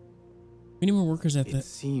 We need more workers at It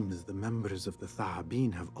seems the members of the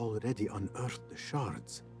Thahabin have already unearthed the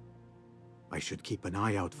shards. I should keep an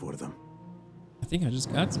eye out for them. I think I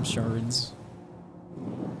just got some shards.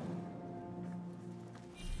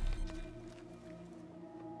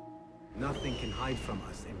 Nothing can hide from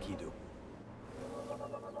us, Enkidu.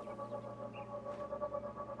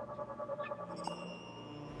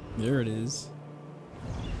 There it is.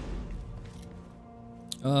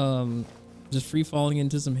 Just free falling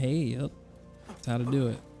into some hay. Yep. That's how to do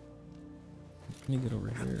it. Let me get over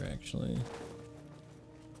here, actually.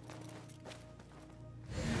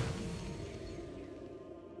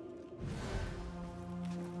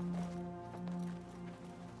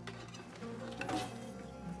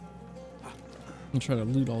 I'm trying to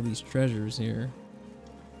loot all these treasures here.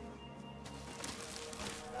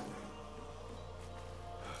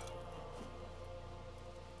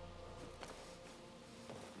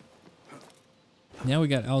 Now we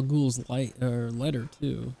got Al Ghul's letter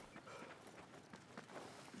too.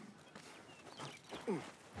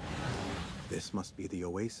 This must be the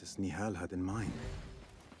oasis Nihal had in mind.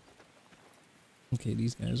 Okay,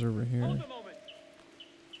 these guys are over here. No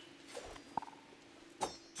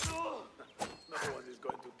one is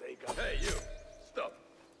going to take us. Hey, you! Stop!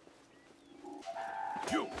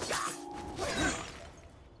 You!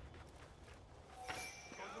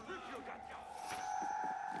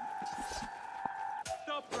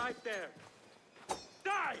 Stop right there!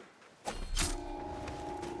 Die!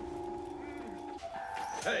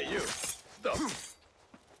 Hey, you! Stop!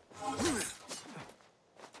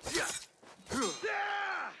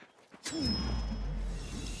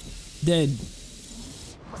 Dead.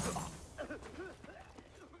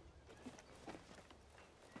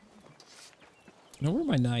 Now where are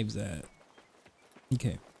my knives at?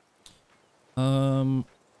 Okay.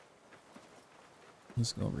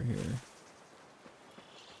 Let's go over here.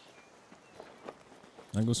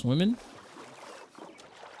 I go swimming?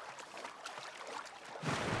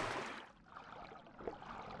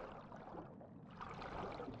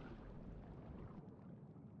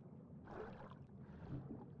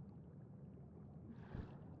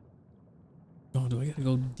 Oh, do I gotta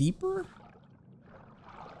go deeper?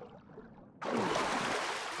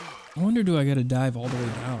 I wonder, do I gotta dive all the way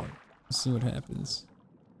down? Let's see what happens.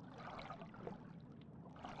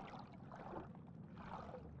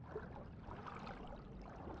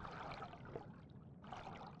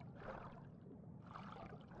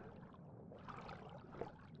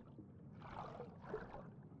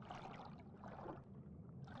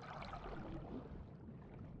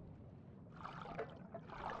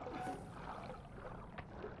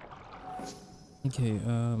 Okay,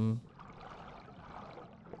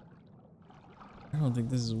 I don't think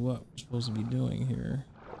this is what we're supposed to be doing here.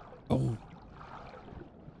 Oh.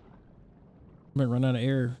 Might run out of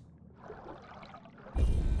air.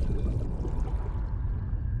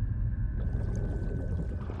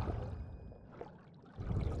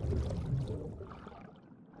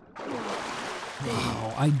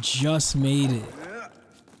 Wow, I just made it.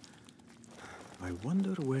 I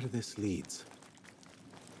wonder where this leads.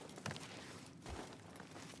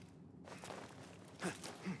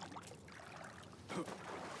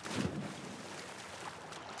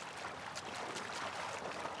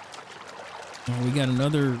 Oh, we got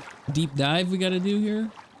another deep dive we got to do here.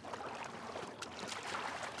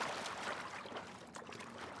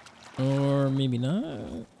 Or maybe not.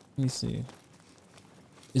 Let me see.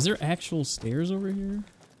 Is there actual stairs over here?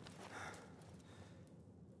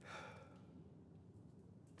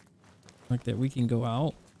 Like that we can go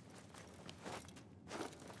out?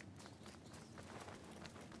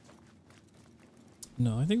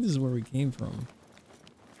 No, I think this is where we came from.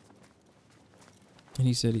 And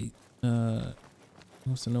he said he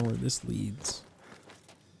wants to know where this leads.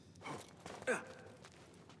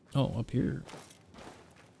 Oh, up here.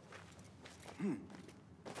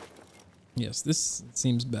 Yes, this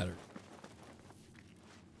seems better.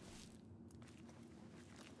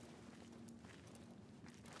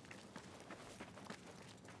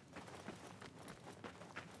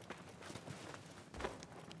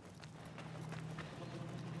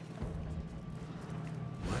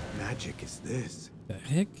 What magic is this? The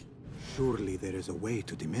heck? Surely there is a way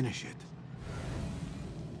to diminish it.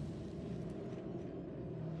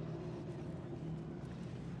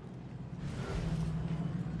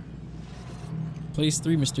 Place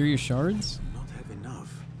 3 mysterious shards? I do not have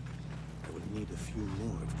enough. I will need a few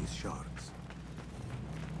more of these shards.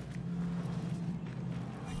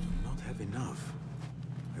 I do not have enough.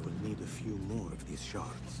 I will need a few more of these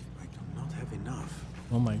shards. I do not have enough.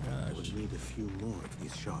 Oh my I will gosh. need a few more of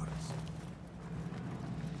these shards.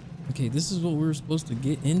 Okay, this is what we're supposed to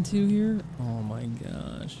get into here? Oh my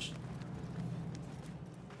gosh.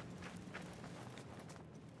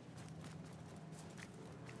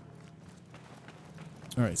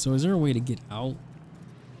 Alright, so is there a way to get out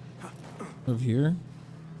of here?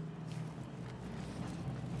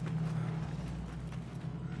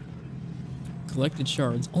 Collected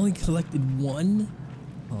shards. Only collected 1?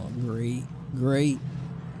 Oh, great. Great.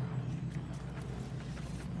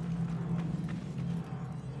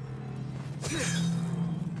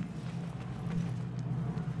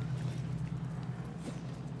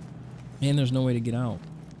 And there's no way to get out.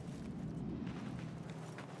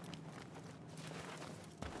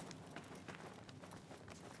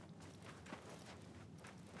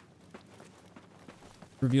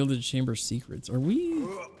 Reveal the chamber secrets. Are we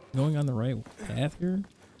going on the right path here?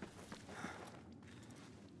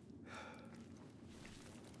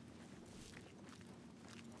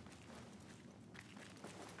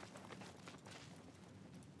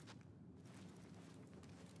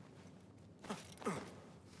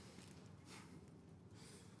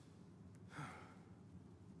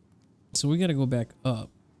 So we got to go back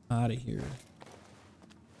up out of here.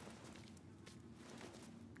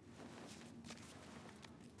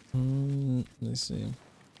 Let's see.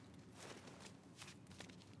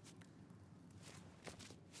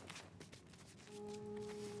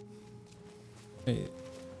 Hey.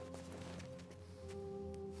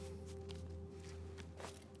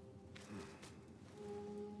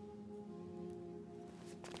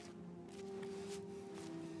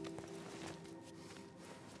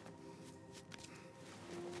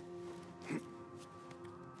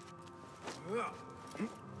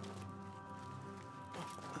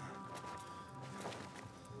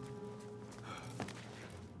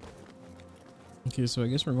 Okay, so I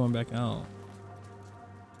guess we're going back out.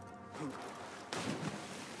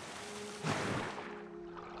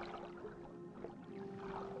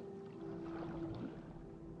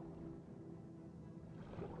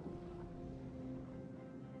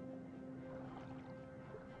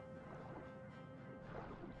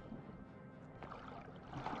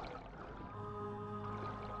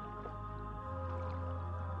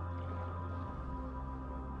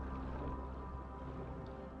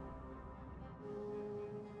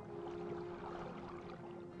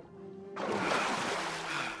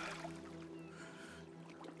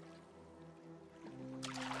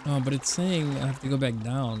 Oh, but it's saying I have to go back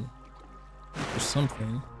down or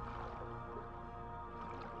something.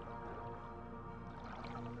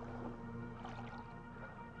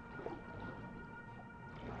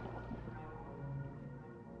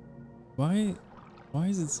 Why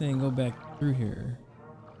is it saying go back through here?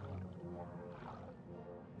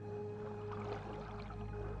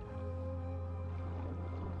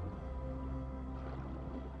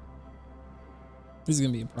 This is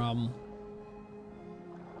gonna be a problem.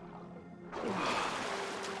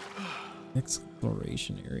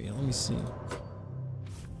 Exploration area. Let me see.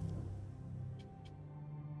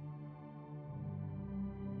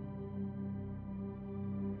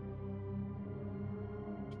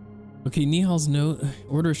 Okay, Nihal's note.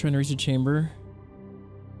 Order is trying to reach a chamber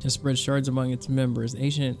to spread shards among its members. The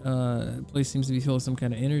ancient place seems to be filled with some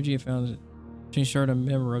kind of energy. I found a change shard a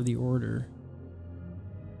member of the order.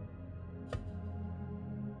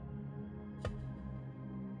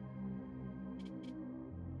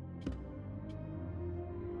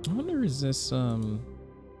 I wonder, is this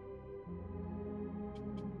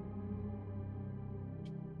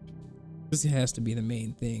this has to be the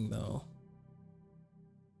main thing though.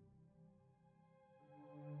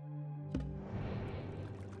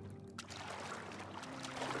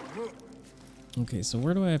 Okay, so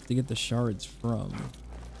where do I have to get the shards from?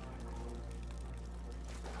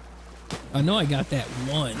 I know I got that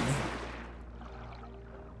one.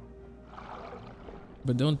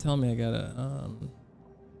 But don't tell me I gotta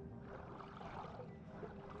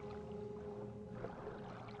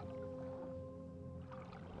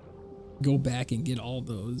go back and get all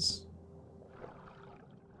those.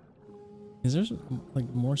 Is there like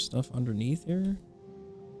more stuff underneath here?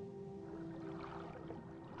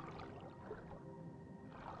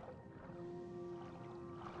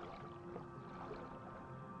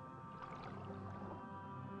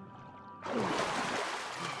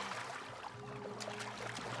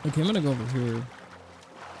 Okay, I'm gonna go over here.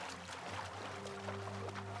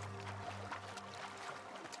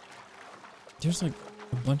 There's like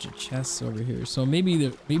a bunch of chests over here, so maybe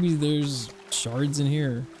there's shards in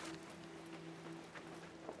here.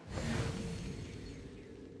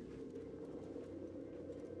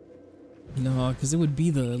 No, because it would be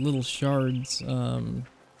the little shards. The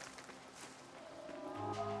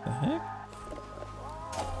heck?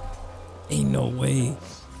 Ain't no way.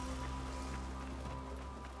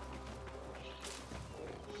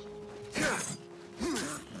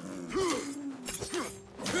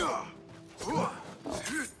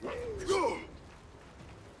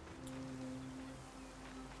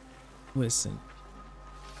 Listen,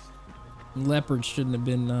 leopards shouldn't have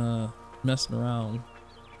been messing around.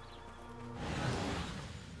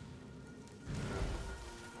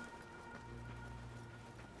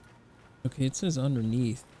 Okay, it says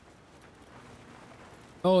underneath.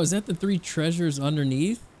 Oh, is that the 3 treasures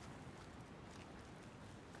underneath?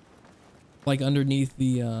 Like underneath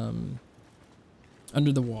the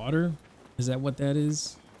under the water? Is that what that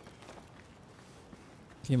is?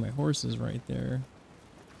 Okay, my horse is right there.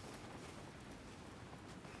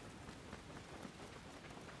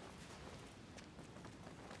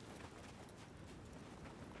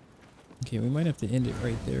 Okay, we might have to end it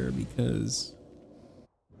right there because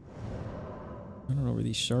I don't know where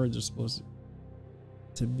these shards are supposed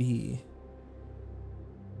to be.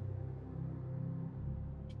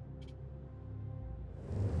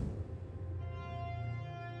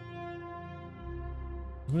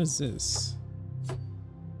 What is this?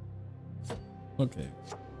 Okay.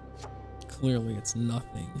 Clearly it's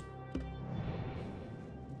nothing.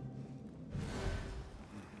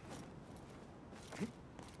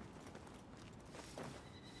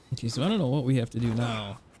 Okay, so I don't know what we have to do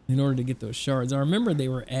now in order to get those shards. I remember they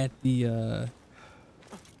were at the oh,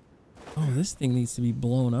 this thing needs to be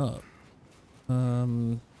blown up.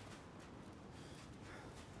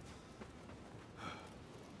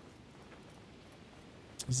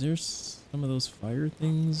 Is there some of those fire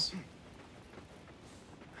things?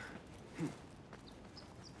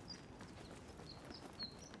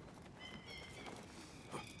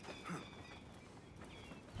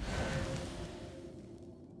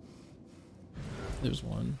 There's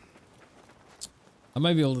one. I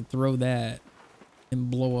might be able to throw that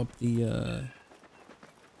and blow up the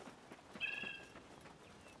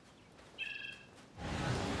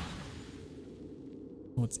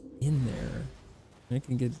what's in there. I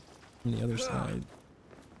can get from the other side.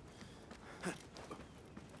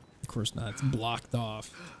 Of course not, it's blocked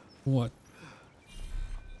off. What?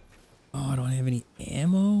 Oh, I don't have any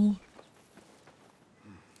ammo?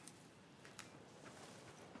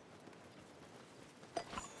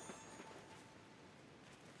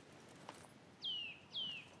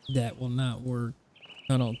 That will not work,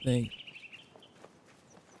 I don't think.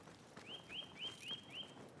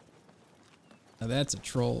 Now that's a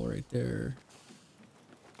troll right there.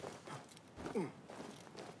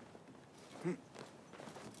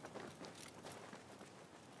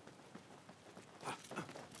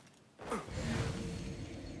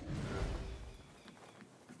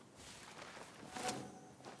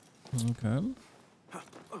 Okay.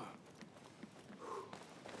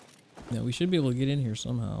 Now we should be able to get in here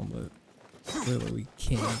somehow, but clearly we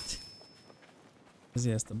can't. Because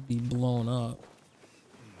he has to be blown up.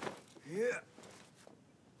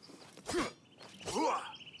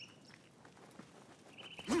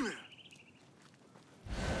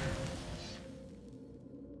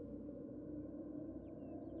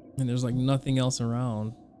 And there's like nothing else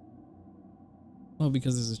around. Oh,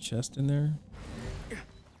 because there's a chest in there?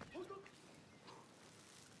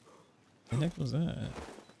 What the heck was that?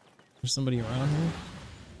 There's somebody around here?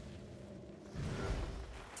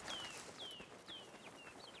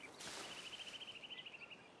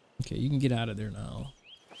 Okay, you can get out of there now.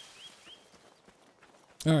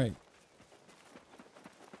 Alright.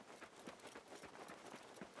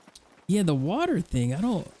 Yeah, the water thing, I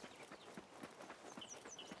don't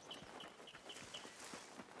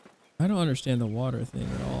understand the water thing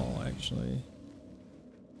at all, actually.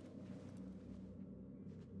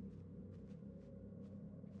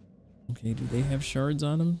 Okay, do they have shards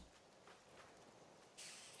on them?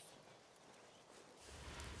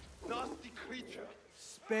 Nasty creature.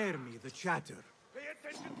 Spare me the chatter. Pay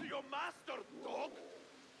attention to your master, dog.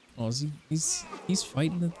 Oh, is he's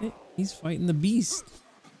fighting the thing? He's fighting the beast.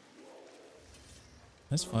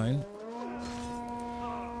 That's fine.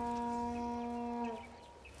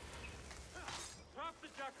 Trap the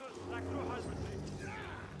jackal like no husbandry.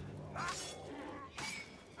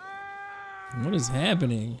 What is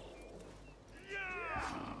happening?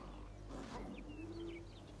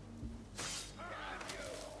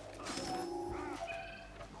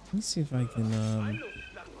 Let me see if I can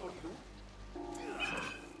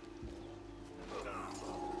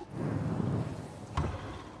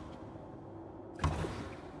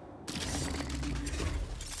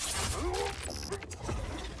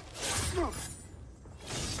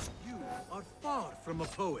You are far from a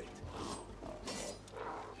poet.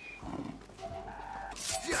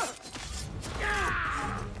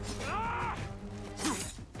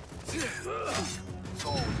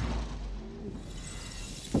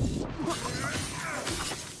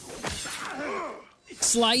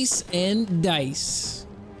 Slice and dice.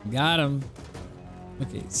 Got him.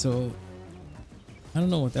 Okay, so I don't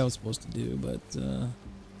know what that was supposed to do, but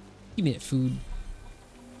give me that food.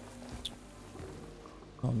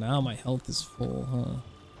 Oh, now my health is full, huh?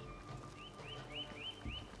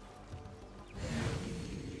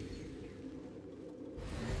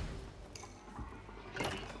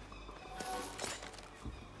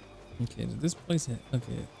 Okay, did this place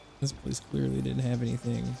okay, this place clearly didn't have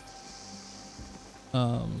anything.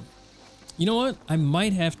 You know what? I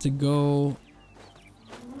might have to go.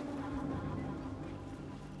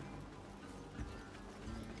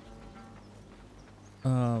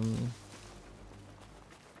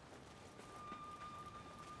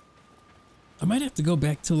 I might have to go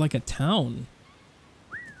back to like a town.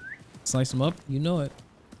 Slice them up, you know it.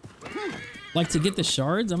 Like to get the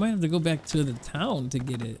shards, I might have to go back to the town to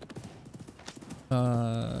get it.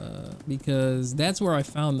 Because that's where I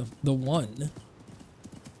found the one.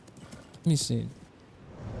 Let me see.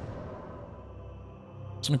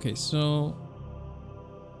 Okay, so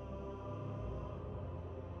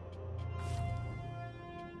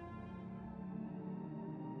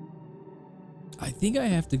I think I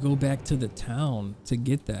have to go back to the town to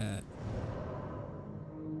get that.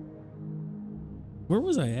 Where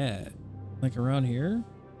was I at? Like around here?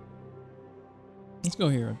 Let's go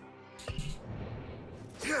here.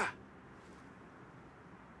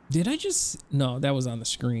 Did I just... No, that was on the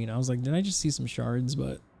screen. I was like, did I just see some shards?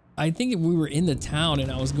 But I think if we were in the town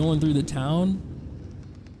and I was going through the town,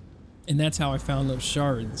 and that's how I found those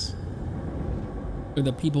shards. Or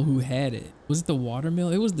the people who had it. Was it the watermill?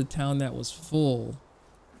 It was the town that was full.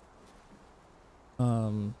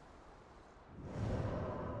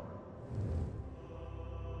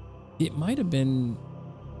 It might have been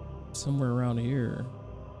somewhere around here.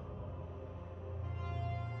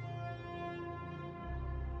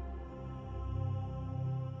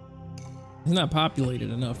 It's not populated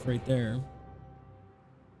enough right there.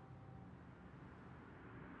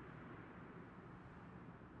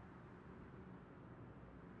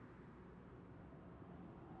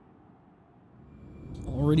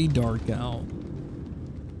 Already dark out.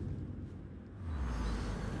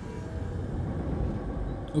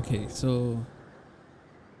 Okay, so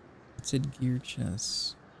it said gear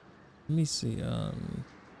chest. Let me see.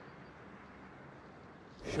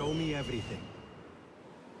 Show me everything.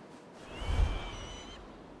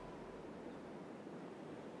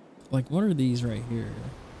 Like, what are these right here?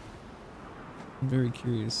 I'm very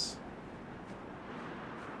curious.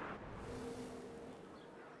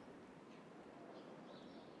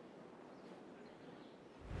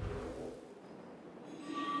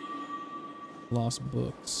 Lost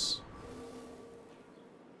books.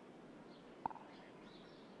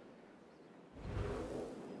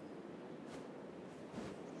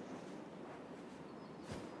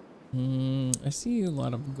 I see a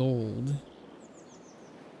lot of gold.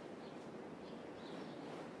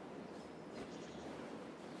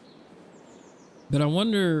 But I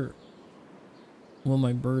wonder, will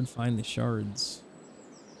my bird find the shards?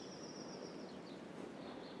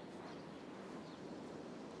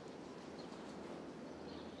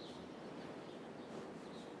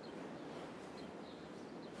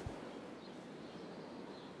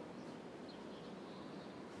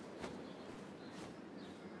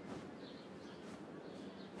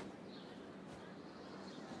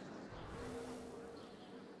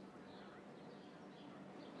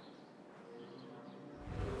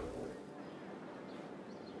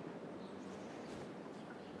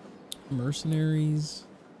 Mercenaries.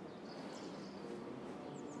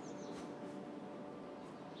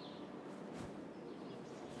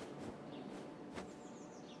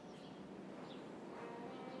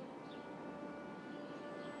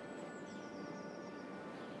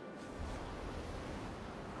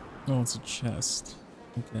 Oh, it's a chest.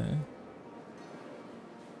 Okay.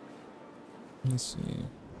 Let me see.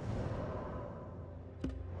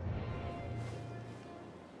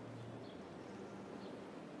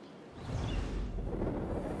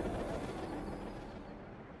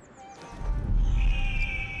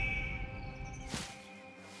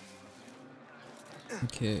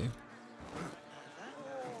 Okay.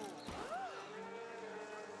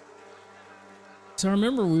 So I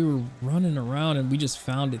remember we were running around and we just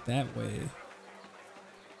found it that way.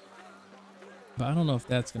 But I don't know if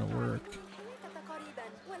that's gonna work.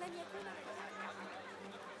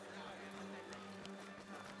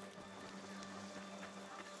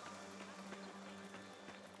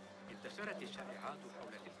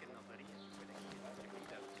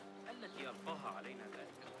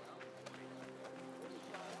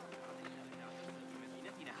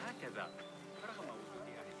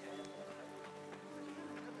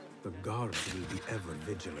 The guards will be ever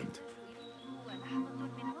vigilant.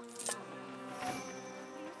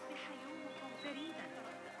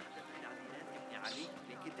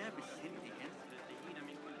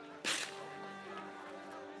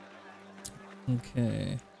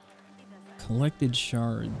 Okay. Collected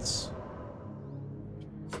shards.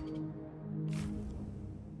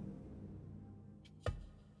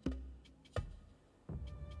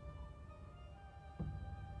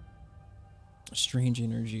 Strange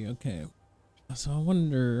energy. Okay. So I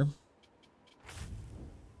wonder.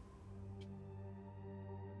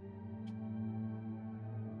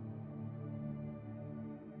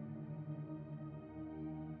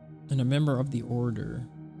 And a member of the order.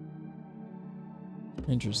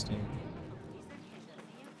 Interesting.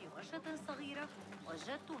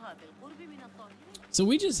 So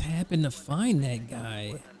we just happened to find that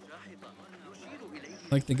guy.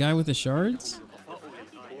 Like the guy with the shards?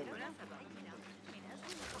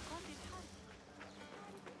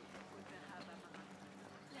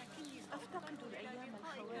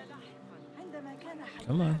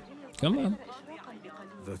 Come on. Come on.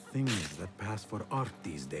 The things that pass for art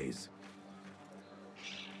these days.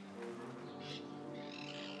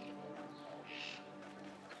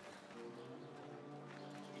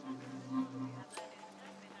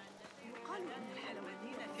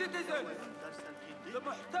 Citizens, the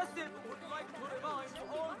Muhtasib would like to remind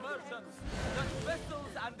all merchants that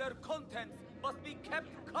vessels and their contents must be kept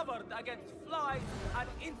covered against flies and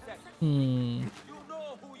insects. You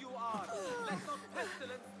know who you are. Let not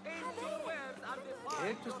pestilence stain your wares and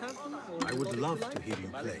defile. I would love to hear you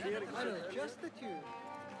play.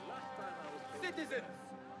 Citizens,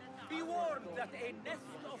 be warned that a nest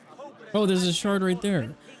of cobras. Oh, there's a shard right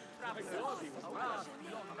there.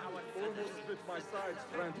 My sides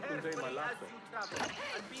trying to contain my laughter.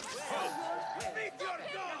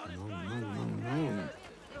 No.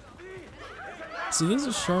 See, there's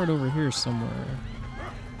a shard over here somewhere.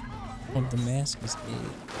 Of Damascus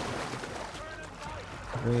Gate.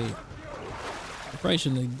 Great. I probably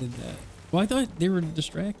shouldn't have did that. Well, I thought they were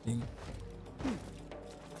distracting.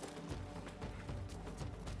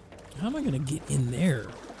 How am I gonna get in there?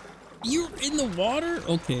 You're in the water?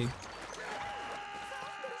 Okay.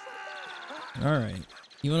 Alright.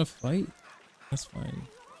 You wanna fight? That's fine.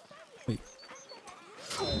 Wait.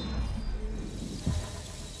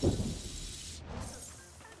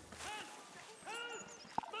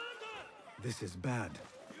 This is bad.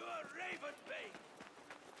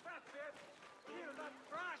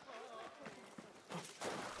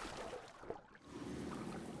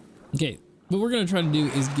 Okay. What we're gonna try to do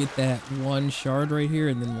is get that one shard right here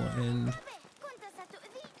and then we'll end.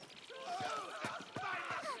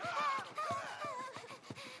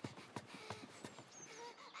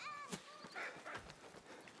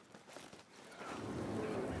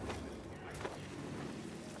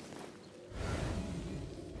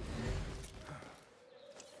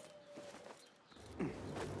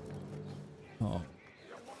 Oh.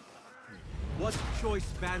 What choice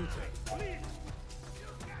banter?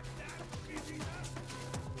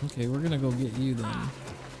 Okay, we're gonna go get you then.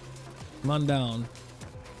 Come on down.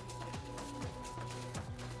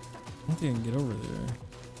 I don't think I can get over there.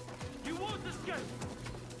 You won't escape.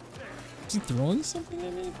 Is he throwing something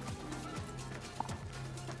at me?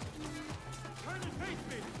 Turn and face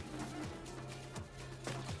me.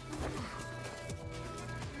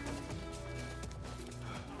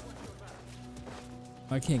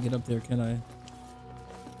 I can't get up there, can I?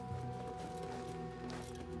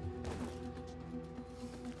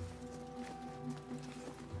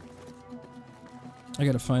 I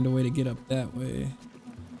gotta find a way to get up that way.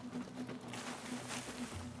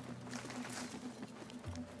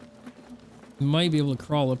 Might be able to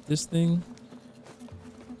crawl up this thing.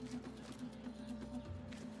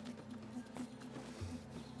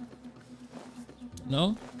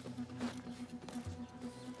 No?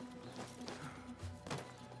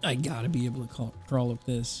 I gotta be able to crawl up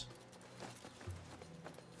this.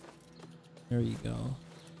 There you go.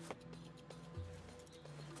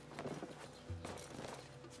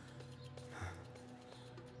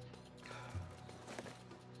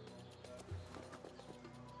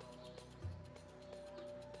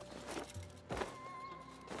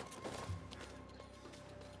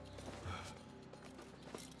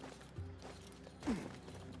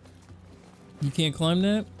 You can't climb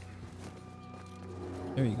that?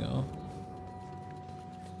 There you go.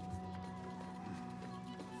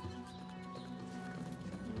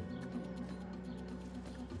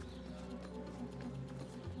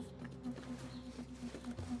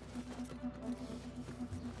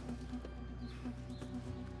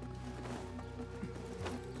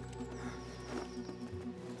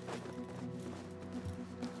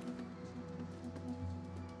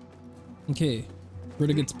 Okay,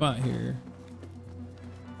 pretty good spot here.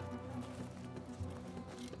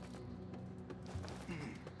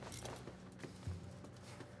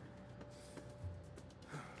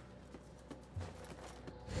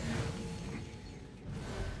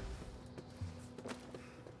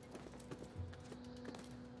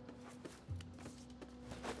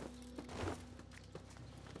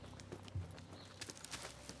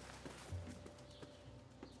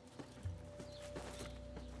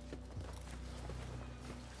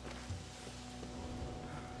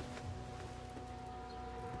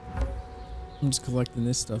 I'm just collecting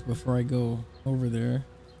this stuff before I go over there.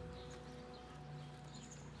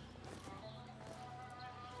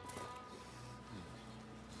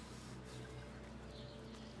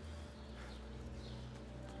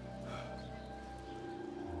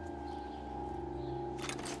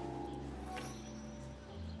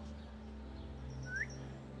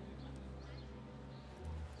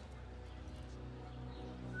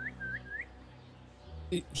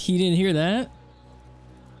 He didn't hear that?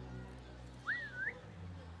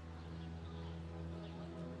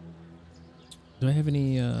 Do I have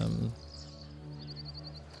any, Hey,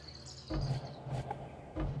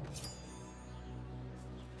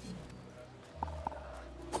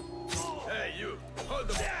 you! Hold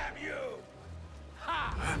them! Damn you!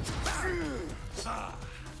 Ha!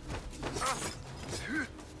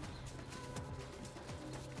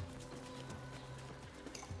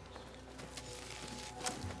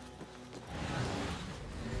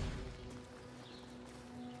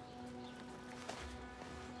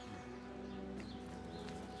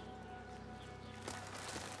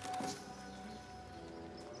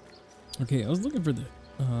 Okay, I was looking for the,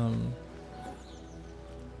 I'm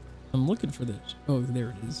looking for this. Oh,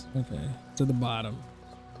 there it is. Okay, to the bottom.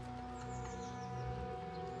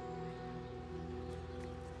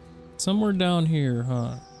 Somewhere down here,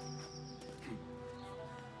 huh?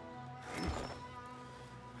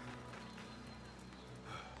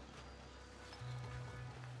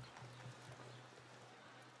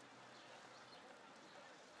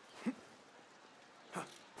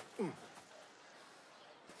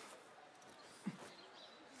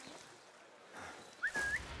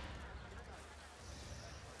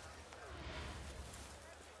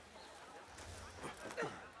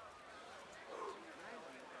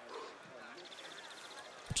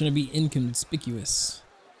 Trying to be inconspicuous.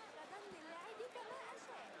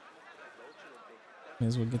 May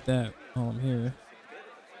as well get that while I'm here.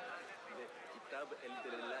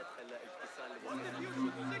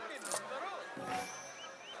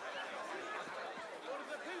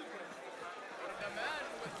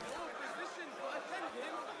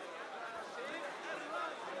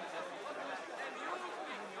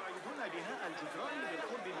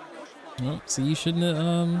 Well, so you shouldn't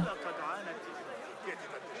have,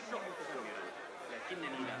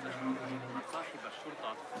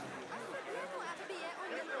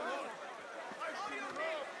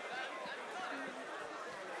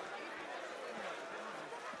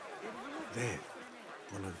 There,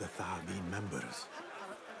 one of the Thaabin members.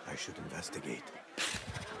 I should investigate.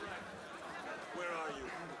 Where are you?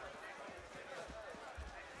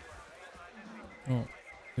 oh,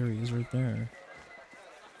 there he is right there.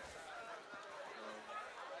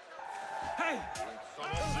 Hey!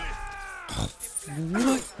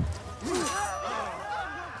 What?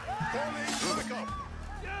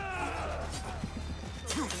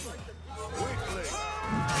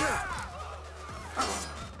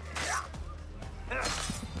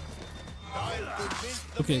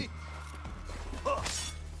 Okay.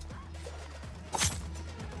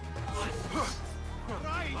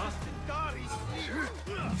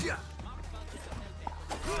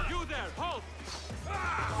 You there, halt!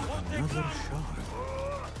 Another shard.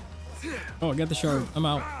 Oh, I got the shard. I'm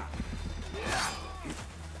out.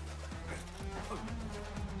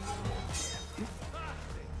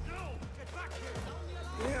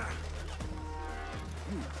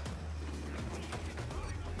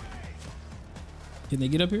 Can they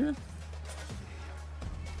get up here?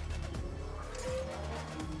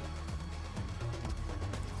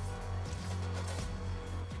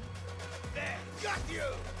 There, got you!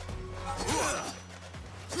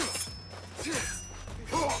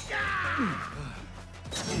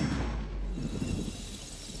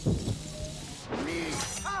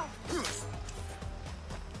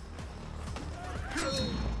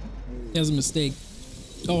 That was a mistake.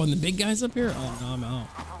 Oh, and the big guy's up here? Oh, no, I'm out.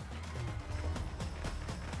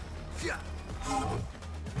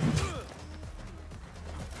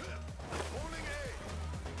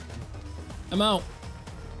 I'm out.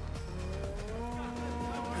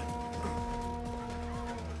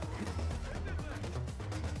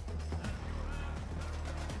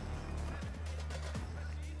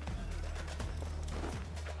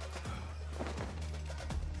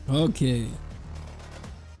 Okay.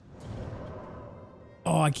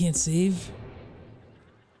 Oh, I can't save?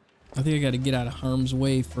 I think I gotta get out of harm's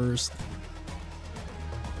way first.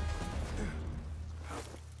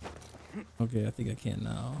 Okay, I think I can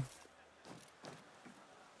now.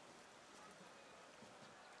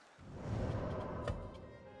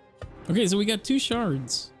 Okay, so we got 2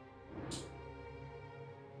 shards.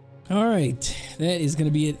 All right, that is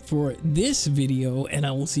gonna be it for this video, and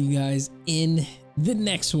I will see you guys in the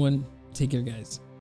next one. Take care, guys.